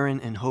 4,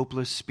 barren and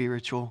hopeless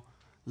spiritual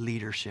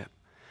leadership.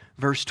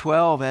 Verse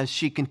 12, as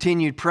she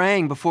continued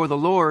praying before the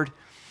Lord,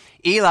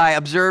 Eli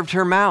observed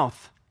her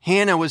mouth.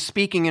 Hannah was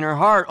speaking in her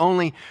heart,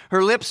 only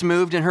her lips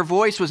moved and her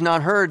voice was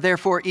not heard.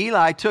 Therefore,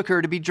 Eli took her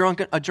to be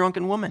a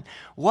drunken woman.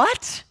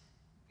 What?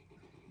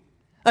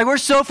 Like, we're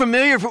so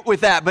familiar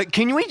with that, but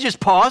can we just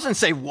pause and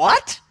say,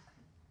 what?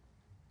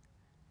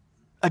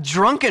 A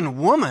drunken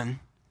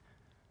woman?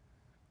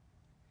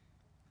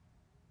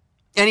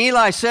 And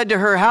Eli said to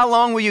her, how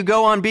long will you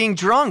go on being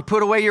drunk?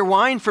 Put away your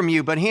wine from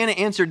you. But Hannah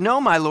answered, no,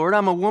 my Lord,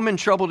 I'm a woman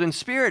troubled in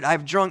spirit.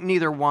 I've drunk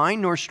neither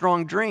wine nor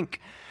strong drink,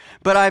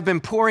 but I've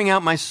been pouring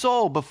out my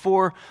soul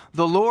before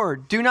the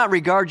Lord. Do not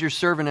regard your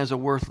servant as a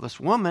worthless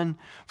woman,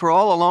 for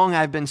all along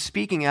I've been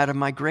speaking out of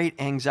my great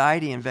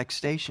anxiety and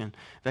vexation.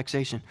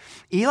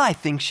 Eli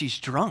thinks she's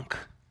drunk.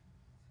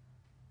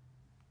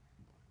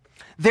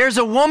 There's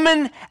a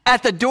woman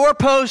at the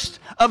doorpost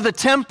of the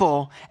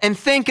temple, and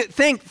think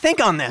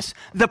on this.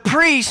 The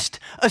priest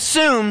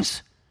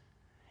assumes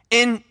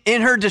in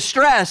her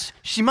distress,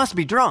 she must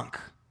be drunk.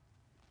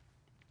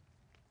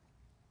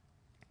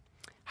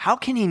 How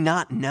can he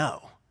not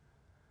know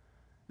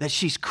that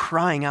she's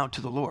crying out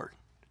to the Lord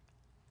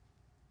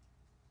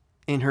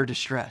in her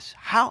distress?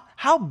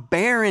 How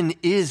barren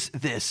is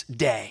this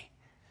day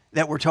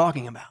that we're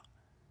talking about?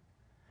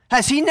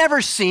 Has he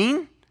never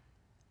seen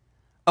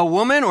a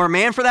woman or a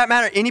man for that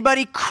matter,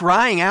 anybody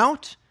crying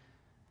out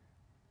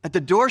at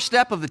the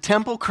doorstep of the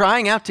temple,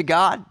 crying out to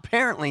God?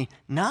 Apparently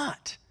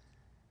not.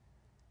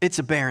 It's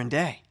a barren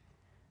day.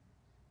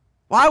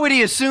 Why would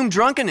he assume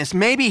drunkenness?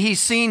 Maybe he's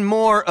seen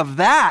more of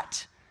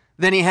that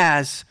than he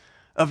has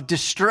of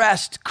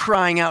distressed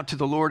crying out to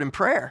the Lord in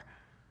prayer.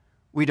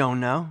 We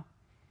don't know.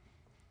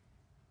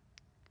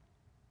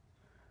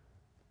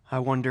 I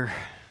wonder,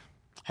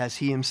 has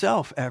he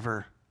himself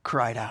ever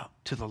cried out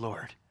to the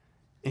Lord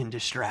in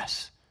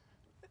distress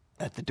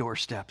at the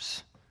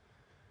doorsteps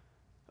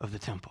of the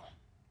temple?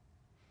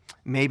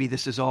 Maybe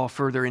this is all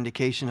further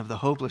indication of the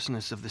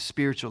hopelessness of the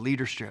spiritual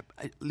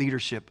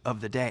leadership of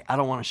the day. I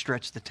don't want to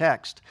stretch the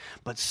text,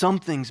 but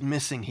something's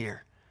missing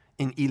here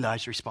in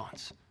Eli's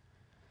response.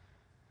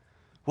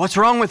 What's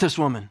wrong with this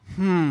woman?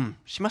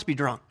 She must be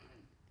drunk.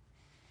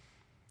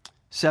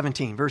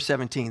 17, verse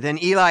 17. Then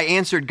Eli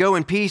answered, go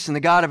in peace, and the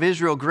God of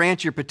Israel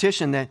grant your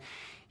petition that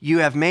you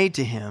have made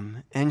to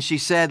him. And she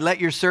said, let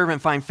your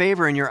servant find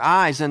favor in your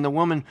eyes. And the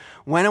woman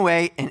went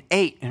away and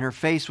ate, and her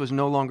face was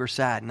no longer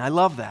sad. And I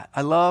love that.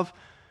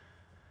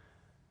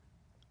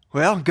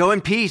 Go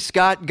in peace.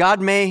 God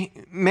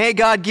may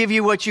God give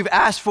you what you've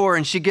asked for.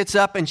 And she gets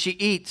up and she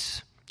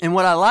eats. And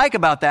what I like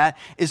about that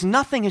is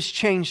nothing has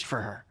changed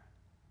for her.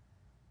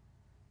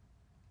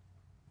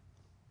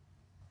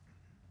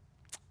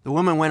 The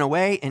woman went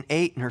away and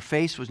ate, and her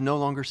face was no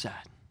longer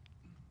sad.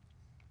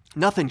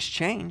 Nothing's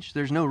changed.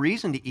 There's no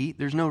reason to eat.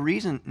 There's no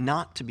reason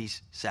not to be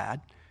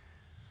sad.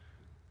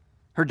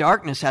 Her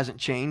darkness hasn't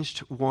changed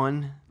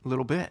one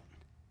little bit.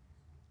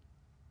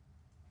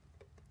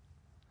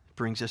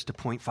 Brings us to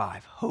point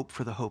 5, hope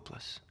for the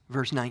hopeless.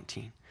 Verse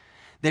 19.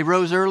 They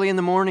rose early in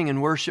the morning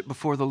and worshiped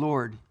before the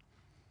Lord.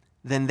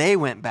 Then they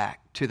went back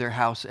to their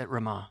house at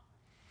Ramah.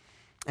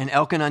 And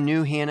Elkanah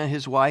knew Hannah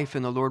his wife,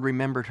 and the Lord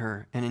remembered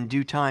her. And in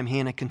due time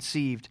Hannah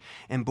conceived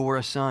and bore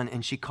a son,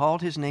 and she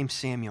called his name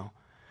Samuel.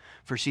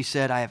 For she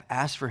said, I have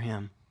asked for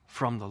him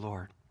from the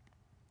Lord.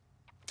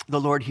 The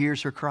Lord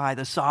hears her cry.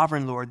 The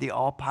sovereign Lord, the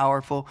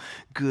all-powerful,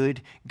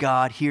 good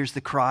God, hears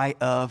the cry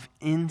of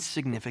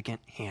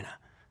insignificant Hannah.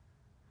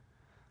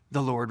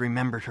 The Lord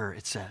remembered her,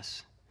 it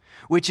says.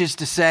 Which is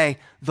to say,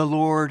 the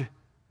Lord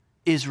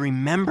is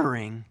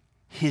remembering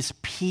his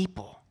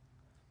people.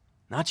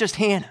 Not just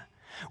Hannah.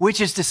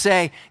 Which is to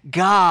say,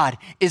 God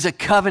is a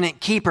covenant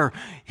keeper.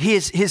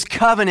 His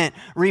covenant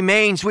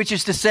remains, which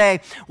is to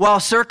say, while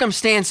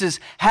circumstances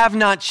have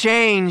not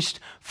changed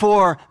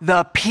for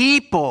the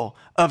people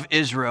of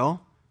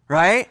Israel,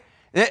 right?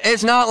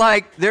 It's not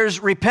like there's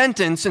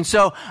repentance, and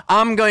so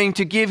I'm going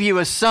to give you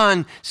a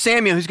son,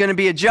 Samuel, who's going to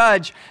be a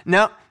judge.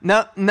 No,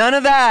 none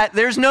of that.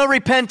 There's no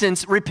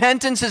repentance.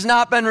 Repentance has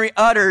not been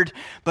uttered,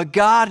 but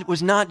God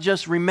was not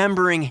just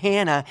remembering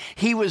Hannah.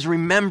 He was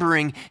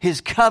remembering his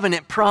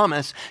covenant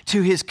promise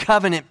to his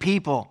covenant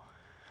people,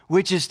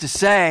 which is to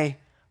say,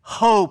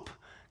 hope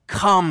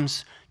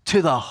comes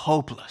to the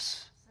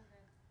hopeless.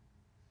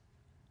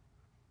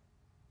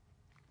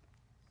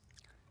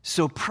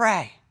 So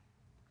pray,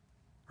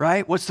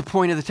 right? What's the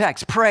point of the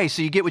text? Pray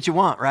so you get what you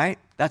want, right?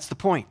 That's the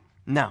point.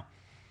 No.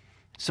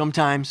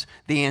 Sometimes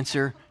the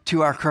answer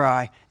to our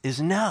cry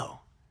is no.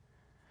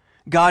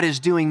 God is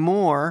doing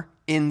more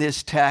in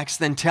this text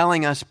than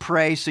telling us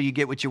pray so you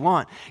get what you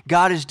want.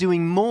 God is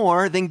doing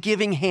more than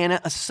giving Hannah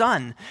a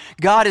son.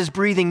 God is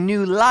breathing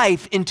new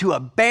life into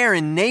a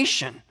barren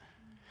nation.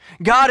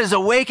 God is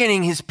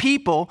awakening his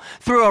people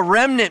through a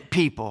remnant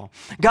people.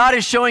 God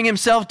is showing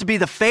himself to be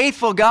the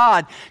faithful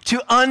God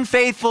to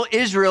unfaithful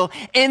Israel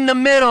in the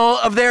middle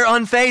of their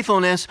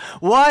unfaithfulness.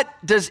 What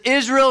does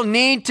Israel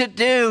need to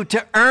do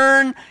to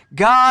earn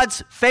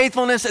God's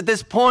faithfulness at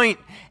this point?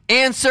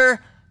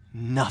 Answer,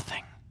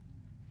 nothing.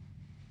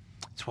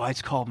 That's why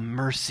it's called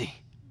mercy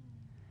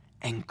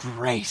and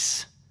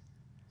grace.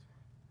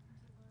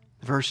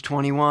 Verse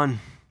 21,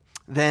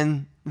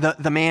 then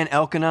the man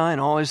Elkanah and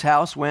all his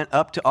house went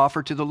up to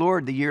offer to the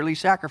Lord the yearly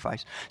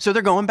sacrifice. So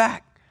they're going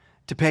back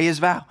to pay his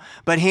vow.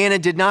 But Hannah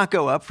did not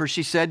go up, for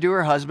she said to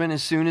her husband,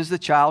 as soon as the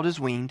child is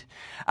weaned,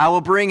 I will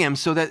bring him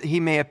so that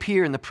he may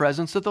appear in the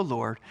presence of the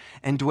Lord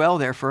and dwell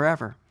there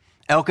forever.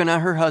 Elkanah,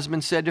 her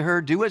husband, said to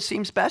her, do what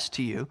seems best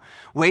to you.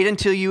 Wait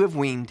until you have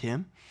weaned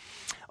him.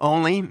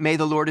 Only may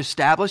the Lord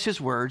establish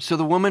his word. So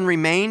the woman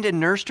remained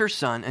and nursed her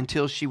son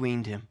until she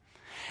weaned him.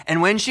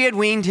 And when she had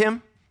weaned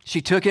him,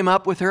 she took him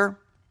up with her,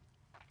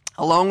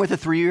 along with a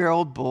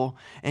 3-year-old bull,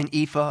 an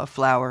ephah of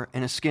flour,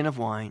 and a skin of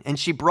wine. And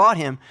she brought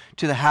him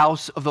to the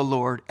house of the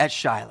Lord at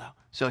Shiloh.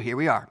 So here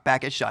we are,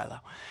 back at Shiloh.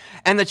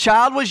 And the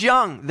child was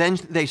young. Then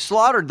they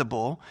slaughtered the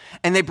bull,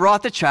 and they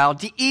brought the child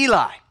to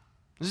Eli.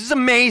 This is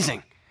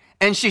amazing.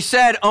 And she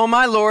said, oh,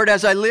 my Lord,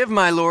 as I live,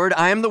 my Lord,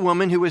 I am the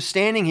woman who was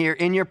standing here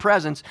in your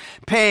presence,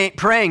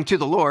 praying to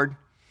the Lord.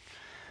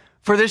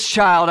 For this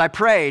child I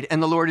prayed,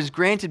 and the Lord has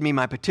granted me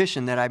my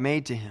petition that I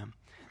made to him.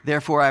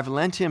 Therefore I have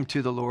lent him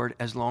to the Lord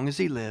as long as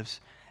he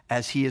lives,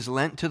 as he is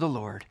lent to the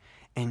Lord.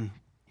 And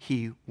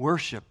he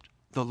worshiped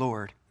the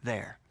Lord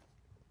there.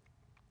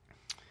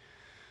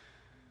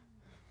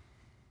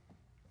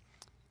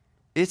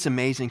 It's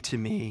amazing to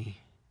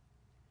me.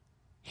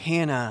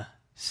 Hannah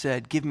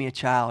said, give me a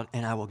child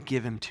and I will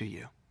give him to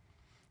you.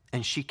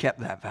 And she kept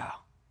that vow.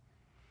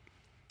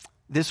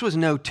 This was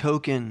no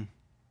token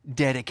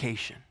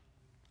dedication.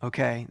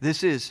 Okay?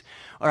 This is,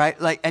 all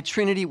right, like at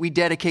Trinity, we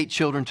dedicate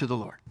children to the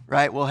Lord,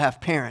 right? We'll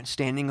have parents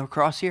standing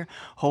across here,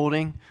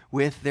 holding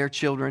with their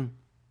children,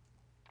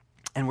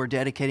 and we're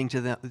dedicating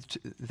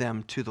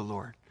them to the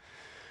Lord.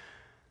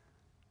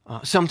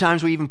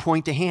 Sometimes we even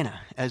point to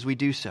Hannah as we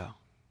do so.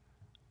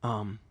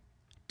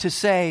 To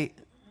say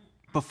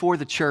before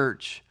the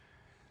church,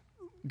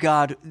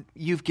 God,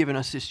 you've given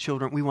us these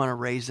children. We want to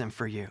raise them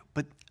for you.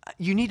 But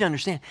you need to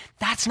understand,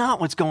 that's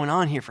not what's going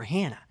on here for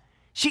Hannah.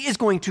 She is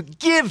going to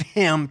give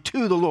him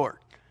to the Lord.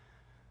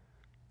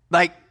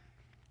 Like,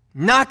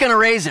 not going to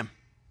raise him.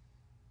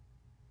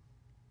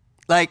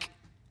 Like,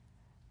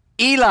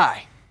 Eli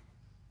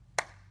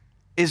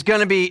is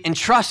going to be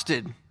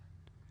entrusted.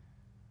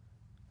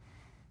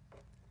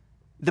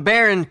 The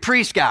barren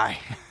priest guy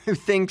who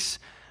thinks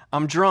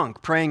I'm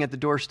drunk praying at the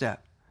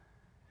doorstep.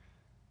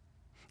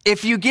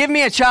 If you give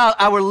me a child,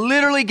 I will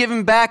literally give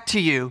him back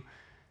to you.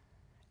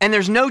 And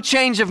there's no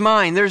change of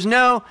mind. There's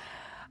no,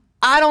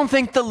 I don't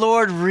think the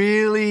Lord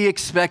really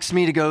expects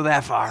me to go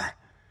that far.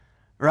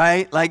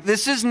 Right? Like,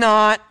 this is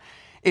not,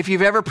 if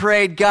you've ever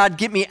prayed, God,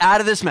 get me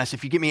out of this mess.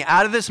 If you get me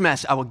out of this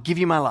mess, I will give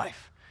you my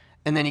life.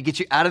 And then he gets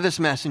you out of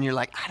this mess and you're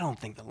like, I don't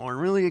think the Lord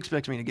really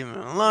expects me to give him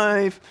my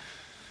life.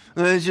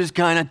 Let's just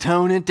kind of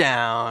tone it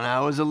down.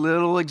 I was a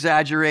little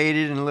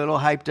exaggerated and a little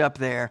hyped up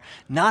there.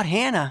 Not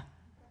Hannah.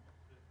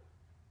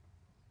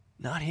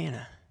 Not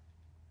Hannah.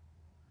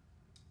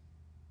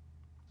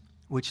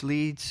 Which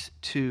leads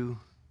to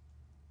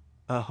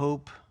a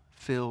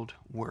hope-filled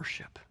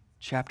worship.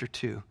 Chapter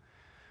 2.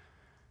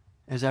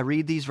 As I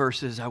read these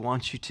verses, I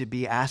want you to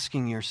be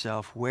asking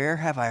yourself, where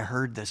have I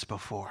heard this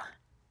before?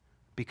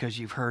 Because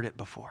you've heard it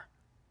before.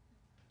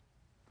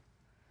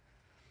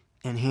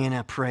 And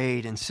Hannah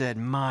prayed and said,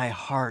 my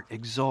heart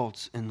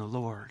exults in the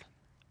Lord.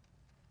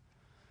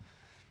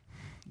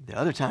 The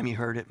other time you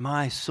heard it,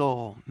 my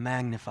soul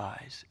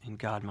magnifies in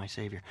God my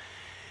Savior.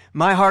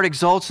 My heart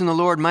exults in the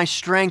Lord. My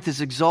strength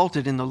is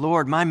exalted in the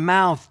Lord. My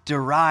mouth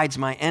derides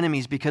my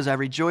enemies because I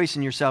rejoice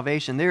in your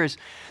salvation. There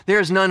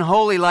is none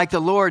holy like the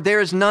Lord. There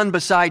is none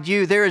beside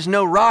you. There is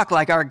no rock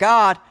like our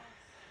God.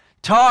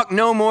 Talk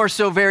no more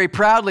so very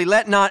proudly.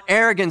 Let not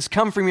arrogance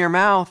come from your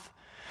mouth.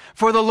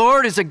 For the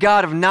Lord is a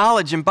God of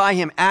knowledge, and by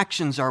him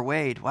actions are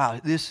weighed.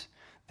 Wow, this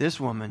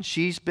woman,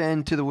 she's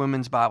been to the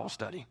women's Bible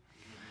study.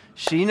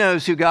 She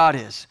knows who God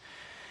is.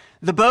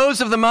 The bows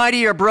of the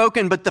mighty are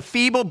broken, but the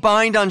feeble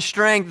bind on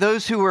strength.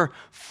 Those who were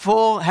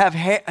full have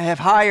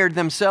hired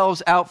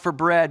themselves out for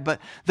bread,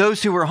 but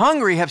those who were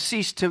hungry have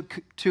ceased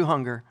to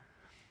hunger.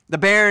 The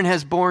barren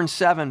has borne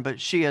 7, but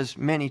she has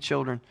many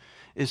children,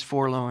 is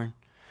forlorn.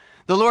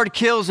 The Lord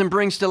kills and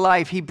brings to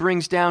life. He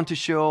brings down to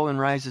Sheol and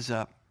rises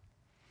up.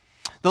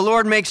 The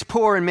Lord makes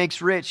poor and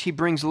makes rich. He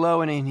brings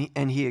low and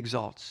he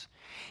exalts.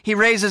 He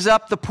raises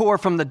up the poor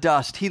from the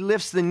dust. He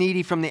lifts the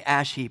needy from the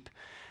ash heap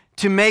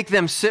to make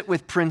them sit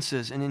with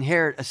princes and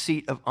inherit a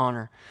seat of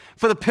honor.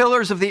 For the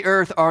pillars of the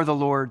earth are the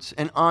Lord's,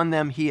 and on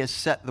them he has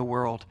set the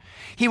world.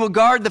 He will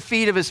guard the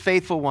feet of his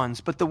faithful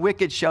ones, but the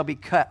wicked shall be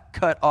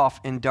cut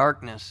off in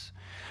darkness.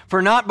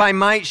 For not by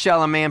might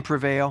shall a man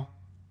prevail.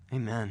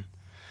 Amen.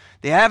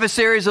 The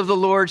adversaries of the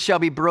Lord shall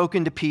be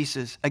broken to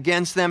pieces.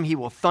 Against them he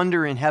will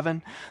thunder in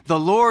heaven. The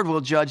Lord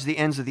will judge the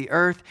ends of the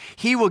earth.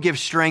 He will give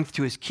strength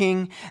to his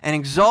king and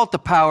exalt the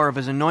power of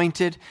his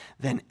anointed.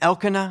 Then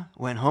Elkanah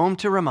went home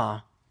to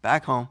Ramah,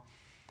 back home,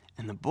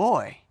 and the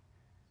boy,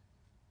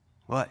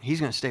 what? He's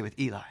going to stay with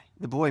Eli.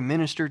 The boy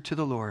ministered to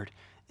the Lord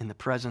in the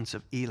presence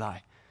of Eli,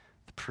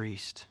 the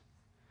priest.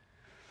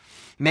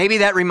 Maybe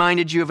that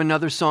reminded you of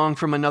another song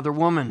from another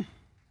woman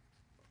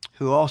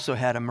who also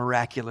had a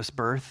miraculous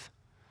birth,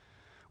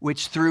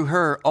 which threw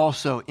her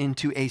also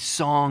into a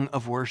song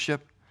of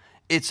worship.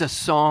 It's a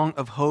song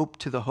of hope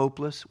to the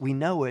hopeless. We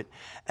know it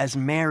as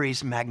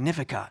Mary's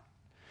Magnificat.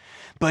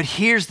 But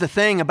here's the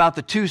thing about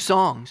the two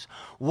songs,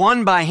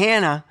 one by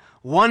Hannah,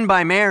 one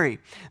by Mary.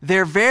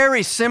 They're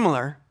very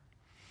similar.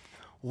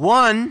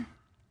 One,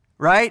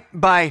 right,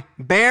 by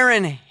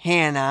barren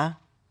Hannah,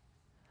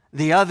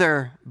 the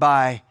other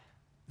by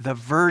the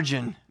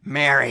Virgin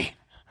Mary.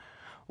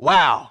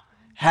 Wow,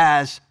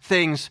 has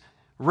things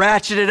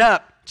ratcheted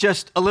up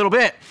just a little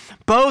bit.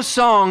 Both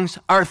songs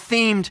are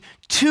themed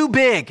too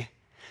big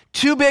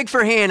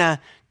for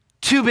Hannah,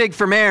 too big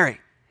for Mary.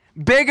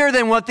 Bigger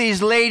than what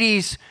these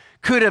ladies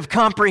could have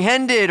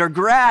comprehended or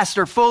grasped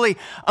or fully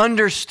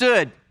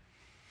understood.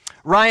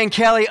 Ryan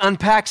Kelly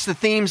unpacks the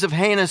themes of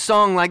Hannah's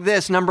song like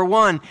this. Number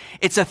one,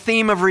 it's a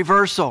theme of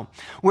reversal,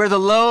 where the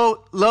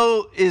low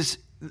is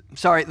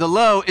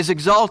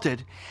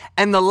exalted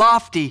and the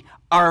lofty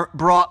are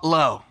brought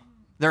low.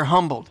 They're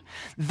humbled.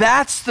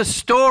 That's the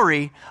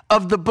story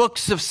of the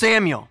books of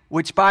Samuel,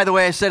 which, by the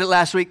way, I said it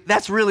last week,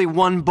 that's really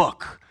one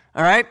book.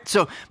 All right?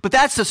 But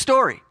that's the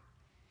story.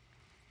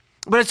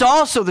 But it's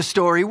also the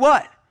story,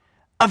 what?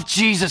 Of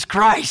Jesus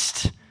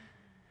Christ.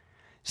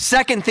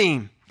 Second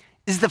theme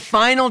is the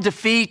final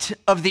defeat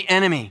of the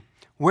enemy.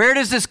 Where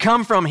does this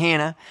come from,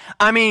 Hannah?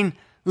 I mean,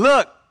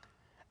 look,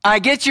 I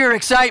get your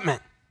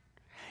excitement.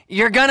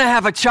 You're going to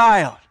have a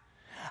child.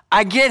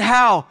 I get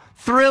how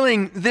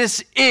thrilling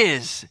this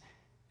is,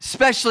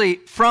 especially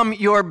from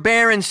your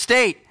barren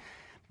state.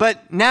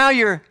 But now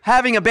you're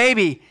having a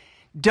baby.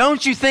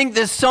 Don't you think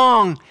this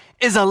song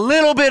is a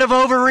little bit of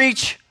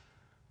overreach?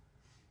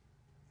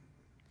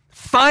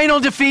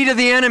 Final defeat of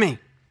the enemy.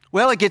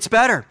 Well, it gets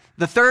better.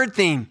 The third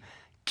theme,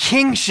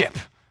 kingship.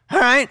 All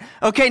right?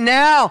 Okay,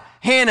 now,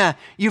 Hannah,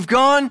 you've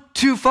gone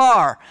too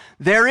far.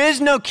 There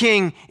is no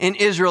king in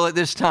Israel at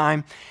this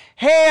time.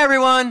 Hey,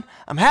 everyone,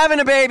 I'm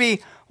having a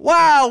baby.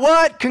 Wow,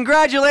 what?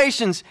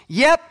 Congratulations.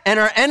 Yep, and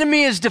our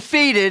enemy is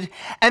defeated,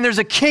 and there's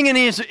a king in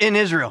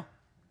Israel.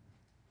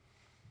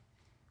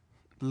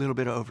 A little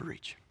bit of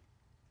overreach,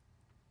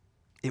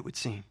 it would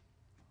seem.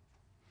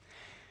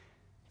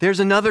 There's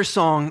another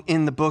song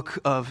in the book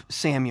of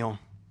Samuel,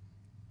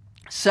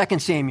 2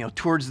 Samuel,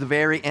 towards the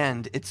very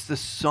end. It's the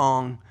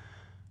song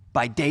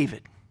by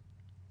David.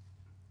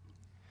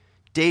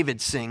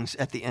 David sings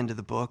at the end of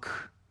the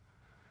book.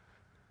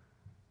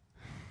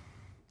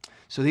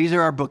 So these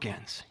are our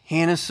bookends.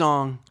 Hannah's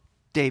song,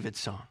 David's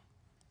song.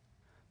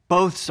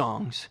 Both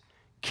songs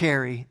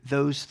carry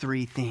those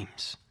three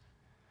themes.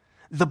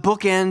 The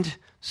bookend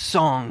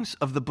songs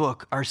of the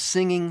book are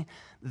singing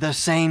the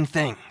same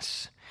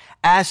things.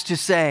 As to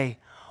say,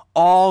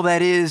 all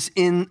that is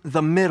in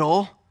the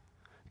middle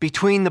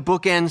between the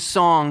bookend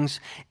songs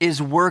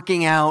is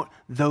working out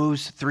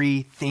those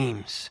three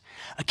themes.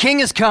 A king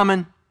is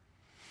coming.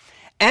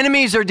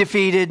 Enemies are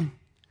defeated.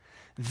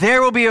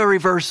 There will be a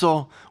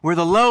reversal where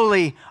the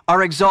lowly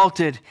are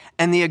exalted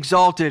and the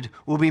exalted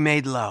will be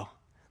made low.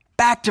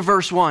 Back to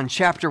verse 1,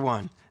 chapter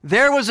 1.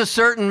 There was a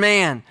certain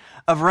man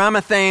of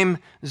Ramathaim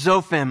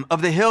Zophim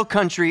of the hill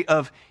country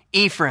of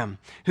Ephraim,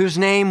 whose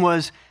name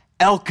was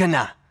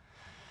Elkanah.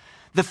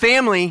 The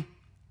family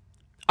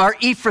are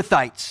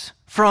Ephrathites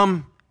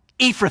from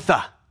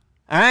Ephrathah.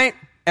 All right?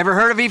 Ever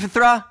heard of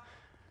Ephrathah?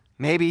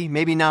 Maybe,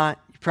 maybe not.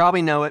 You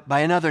probably know it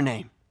by another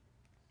name.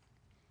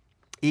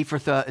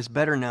 Ephrathah is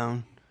better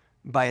known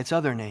by its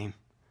other name,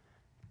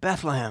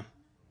 Bethlehem.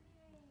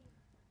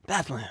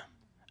 Bethlehem.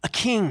 A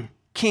king,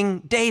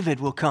 King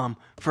David, will come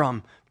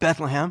from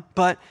Bethlehem,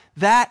 but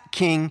that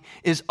king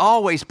is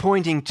always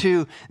pointing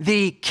to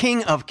the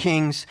King of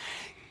Kings.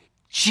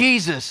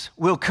 Jesus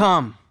will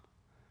come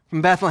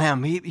from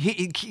Bethlehem.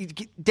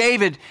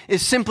 David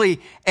is simply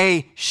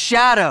a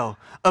shadow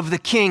of the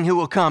king who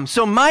will come.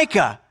 So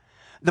Micah,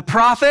 the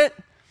prophet,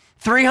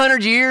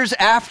 300 years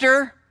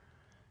after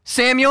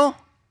Samuel,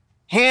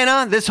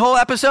 Hannah, this whole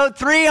episode,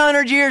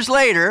 300 years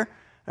later,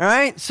 all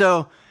right?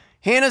 So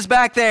Hannah's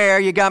back there.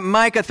 You got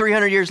Micah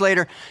 300 years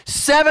later.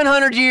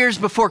 700 years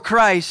before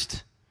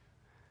Christ,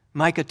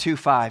 Micah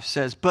 2:5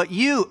 says, "But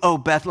you, O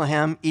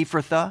Bethlehem,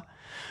 Ephrathah,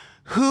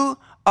 who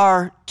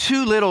are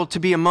too little to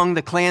be among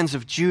the clans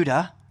of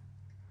Judah,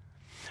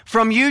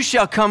 From you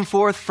shall come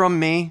forth from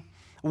me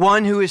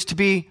one who is to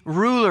be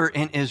ruler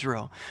in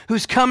Israel,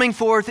 whose coming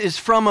forth is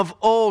from of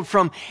old,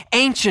 from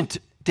ancient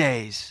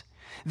days.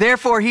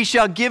 Therefore he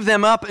shall give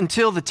them up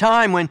until the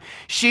time when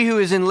she who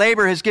is in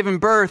labor has given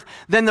birth.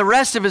 Then the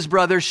rest of his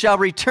brothers shall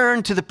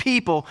return to the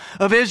people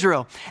of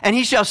Israel. And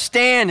he shall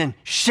stand and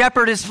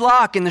shepherd his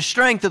flock in the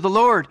strength of the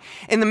Lord,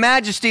 in the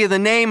majesty of the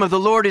name of the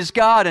Lord his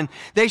God. And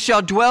they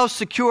shall dwell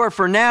secure,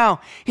 for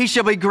now he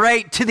shall be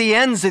great to the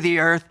ends of the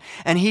earth,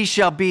 and he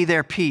shall be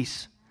their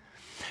peace.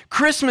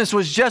 Christmas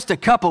was just a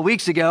couple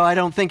weeks ago. I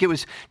don't think it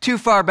was too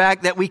far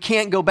back that we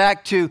can't go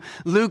back to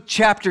Luke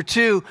chapter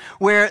 2,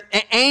 where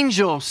an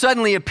angel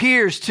suddenly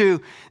appears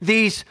to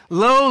these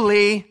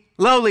lowly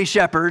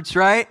shepherds,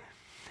 right?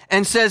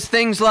 And says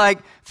things like,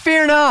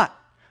 "Fear not,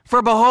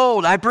 for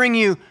behold, I bring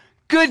you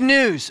good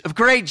news of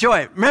great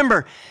joy."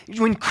 Remember,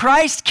 when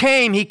Christ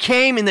came, he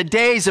came in the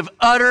days of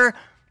utter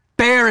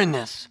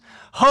barrenness.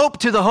 Hope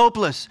to the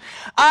hopeless.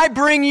 I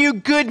bring you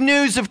good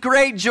news of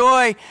great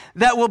joy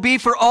that will be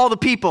for all the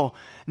people.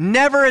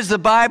 Never is the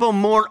Bible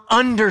more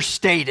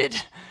understated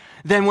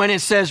than when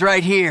it says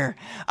right here,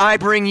 I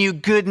bring you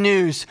good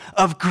news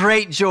of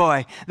great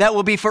joy that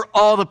will be for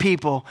all the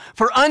people.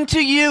 For unto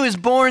you is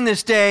born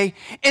this day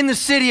in the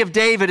city of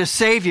David a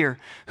Savior,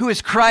 who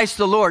is Christ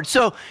the Lord.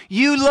 So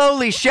you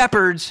lowly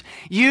shepherds,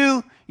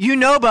 you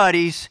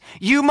nobodies,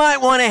 you might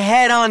want to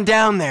head on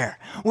down there,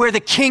 where the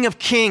King of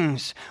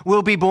Kings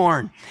will be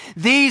born.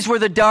 These were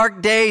the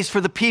dark days for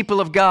the people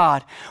of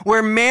God,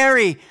 where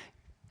Mary,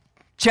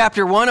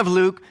 chapter 1 of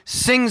Luke,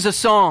 sings a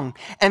song.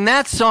 And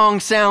that song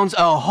sounds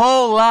a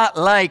whole lot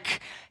like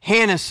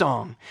Hannah's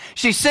song.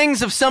 She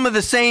sings of some of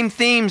the same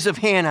themes of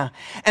Hannah.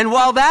 And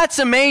while that's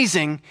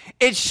amazing,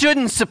 it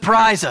shouldn't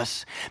surprise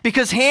us,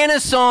 because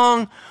Hannah's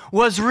song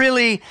was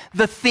really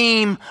the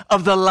theme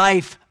of the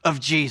life of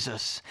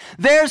Jesus.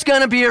 There's going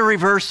to be a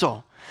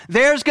reversal.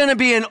 There's going to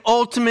be an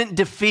ultimate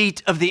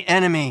defeat of the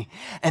enemy,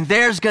 and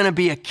there's going to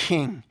be a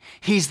king.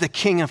 He's the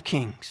King of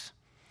Kings.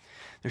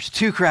 There's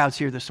two crowds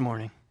here this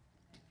morning.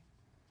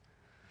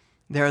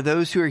 There are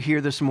those who are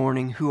here this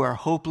morning who are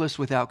hopeless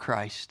without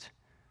Christ.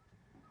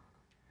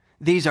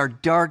 These are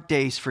dark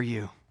days for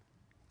you.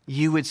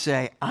 You would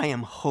say, I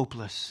am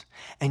hopeless,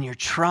 and you're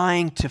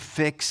trying to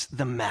fix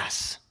the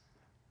mess.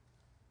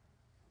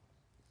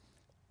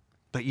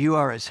 But you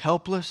are as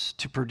helpless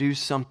to produce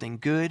something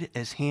good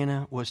as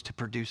Hannah was to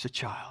produce a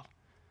child.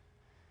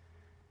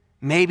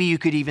 Maybe you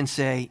could even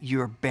say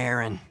you're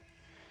barren,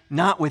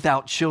 not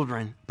without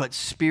children, but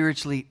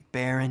spiritually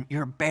barren.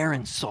 You're a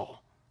barren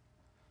soul.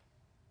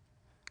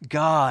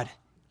 God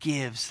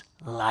gives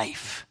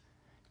life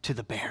to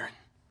the barren.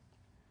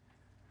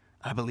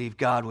 I believe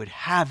God would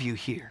have you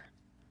here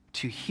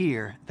to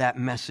hear that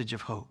message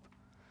of hope.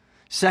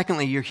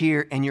 Secondly, you're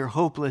here and you're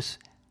hopeless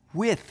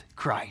with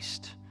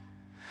Christ.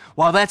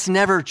 While that's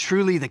never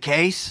truly the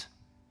case,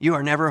 you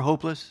are never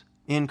hopeless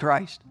in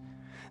Christ.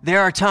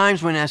 There are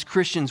times when as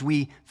Christians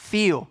we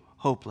feel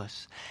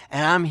hopeless.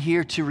 And I'm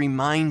here to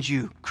remind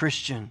you,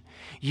 Christian,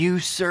 you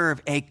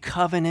serve a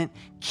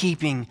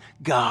covenant-keeping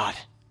God.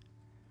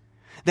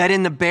 That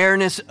in the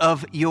barrenness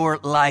of your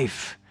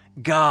life,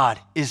 God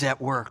is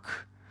at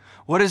work.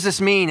 What does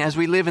this mean as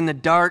we live in the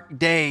dark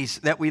days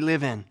that we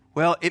live in?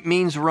 Well, it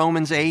means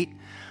Romans 8,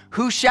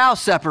 who shall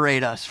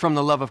separate us from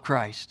the love of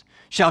Christ?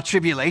 Shall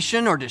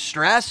tribulation or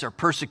distress or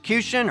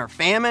persecution or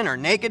famine or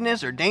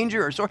nakedness or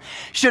danger or sword?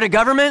 Should a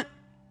government?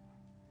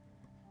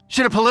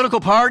 Should a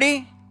political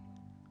party?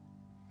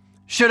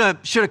 Should a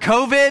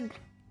COVID?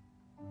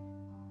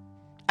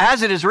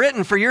 As it is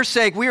written, for your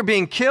sake we are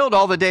being killed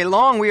all the day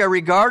long. We are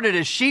regarded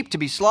as sheep to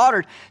be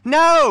slaughtered.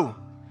 No!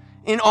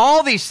 In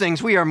all these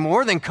things we are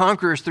more than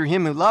conquerors through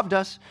him who loved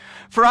us.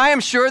 For I am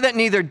sure that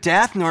neither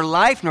death, nor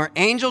life, nor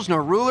angels,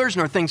 nor rulers,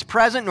 nor things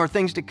present, nor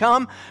things to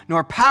come,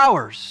 nor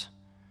powers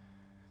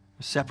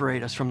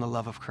separate us from the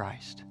love of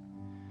Christ.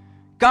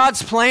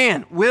 God's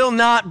plan will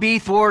not be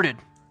thwarted.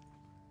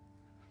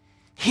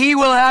 He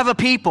will have a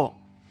people.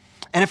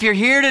 And if you're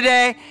here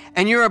today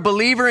and you're a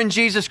believer in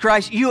Jesus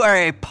Christ, you are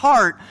a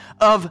part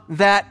of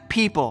that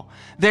people.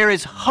 There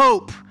is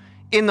hope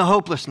in the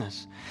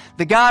hopelessness.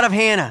 The God of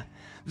Hannah,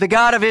 the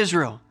God of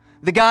Israel,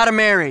 the God of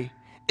Mary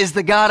is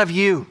the God of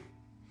you.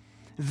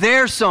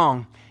 Their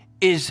song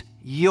is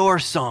your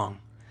song.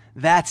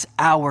 That's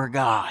our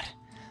God.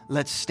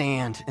 Let's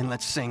stand and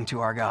let's sing to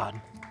our God.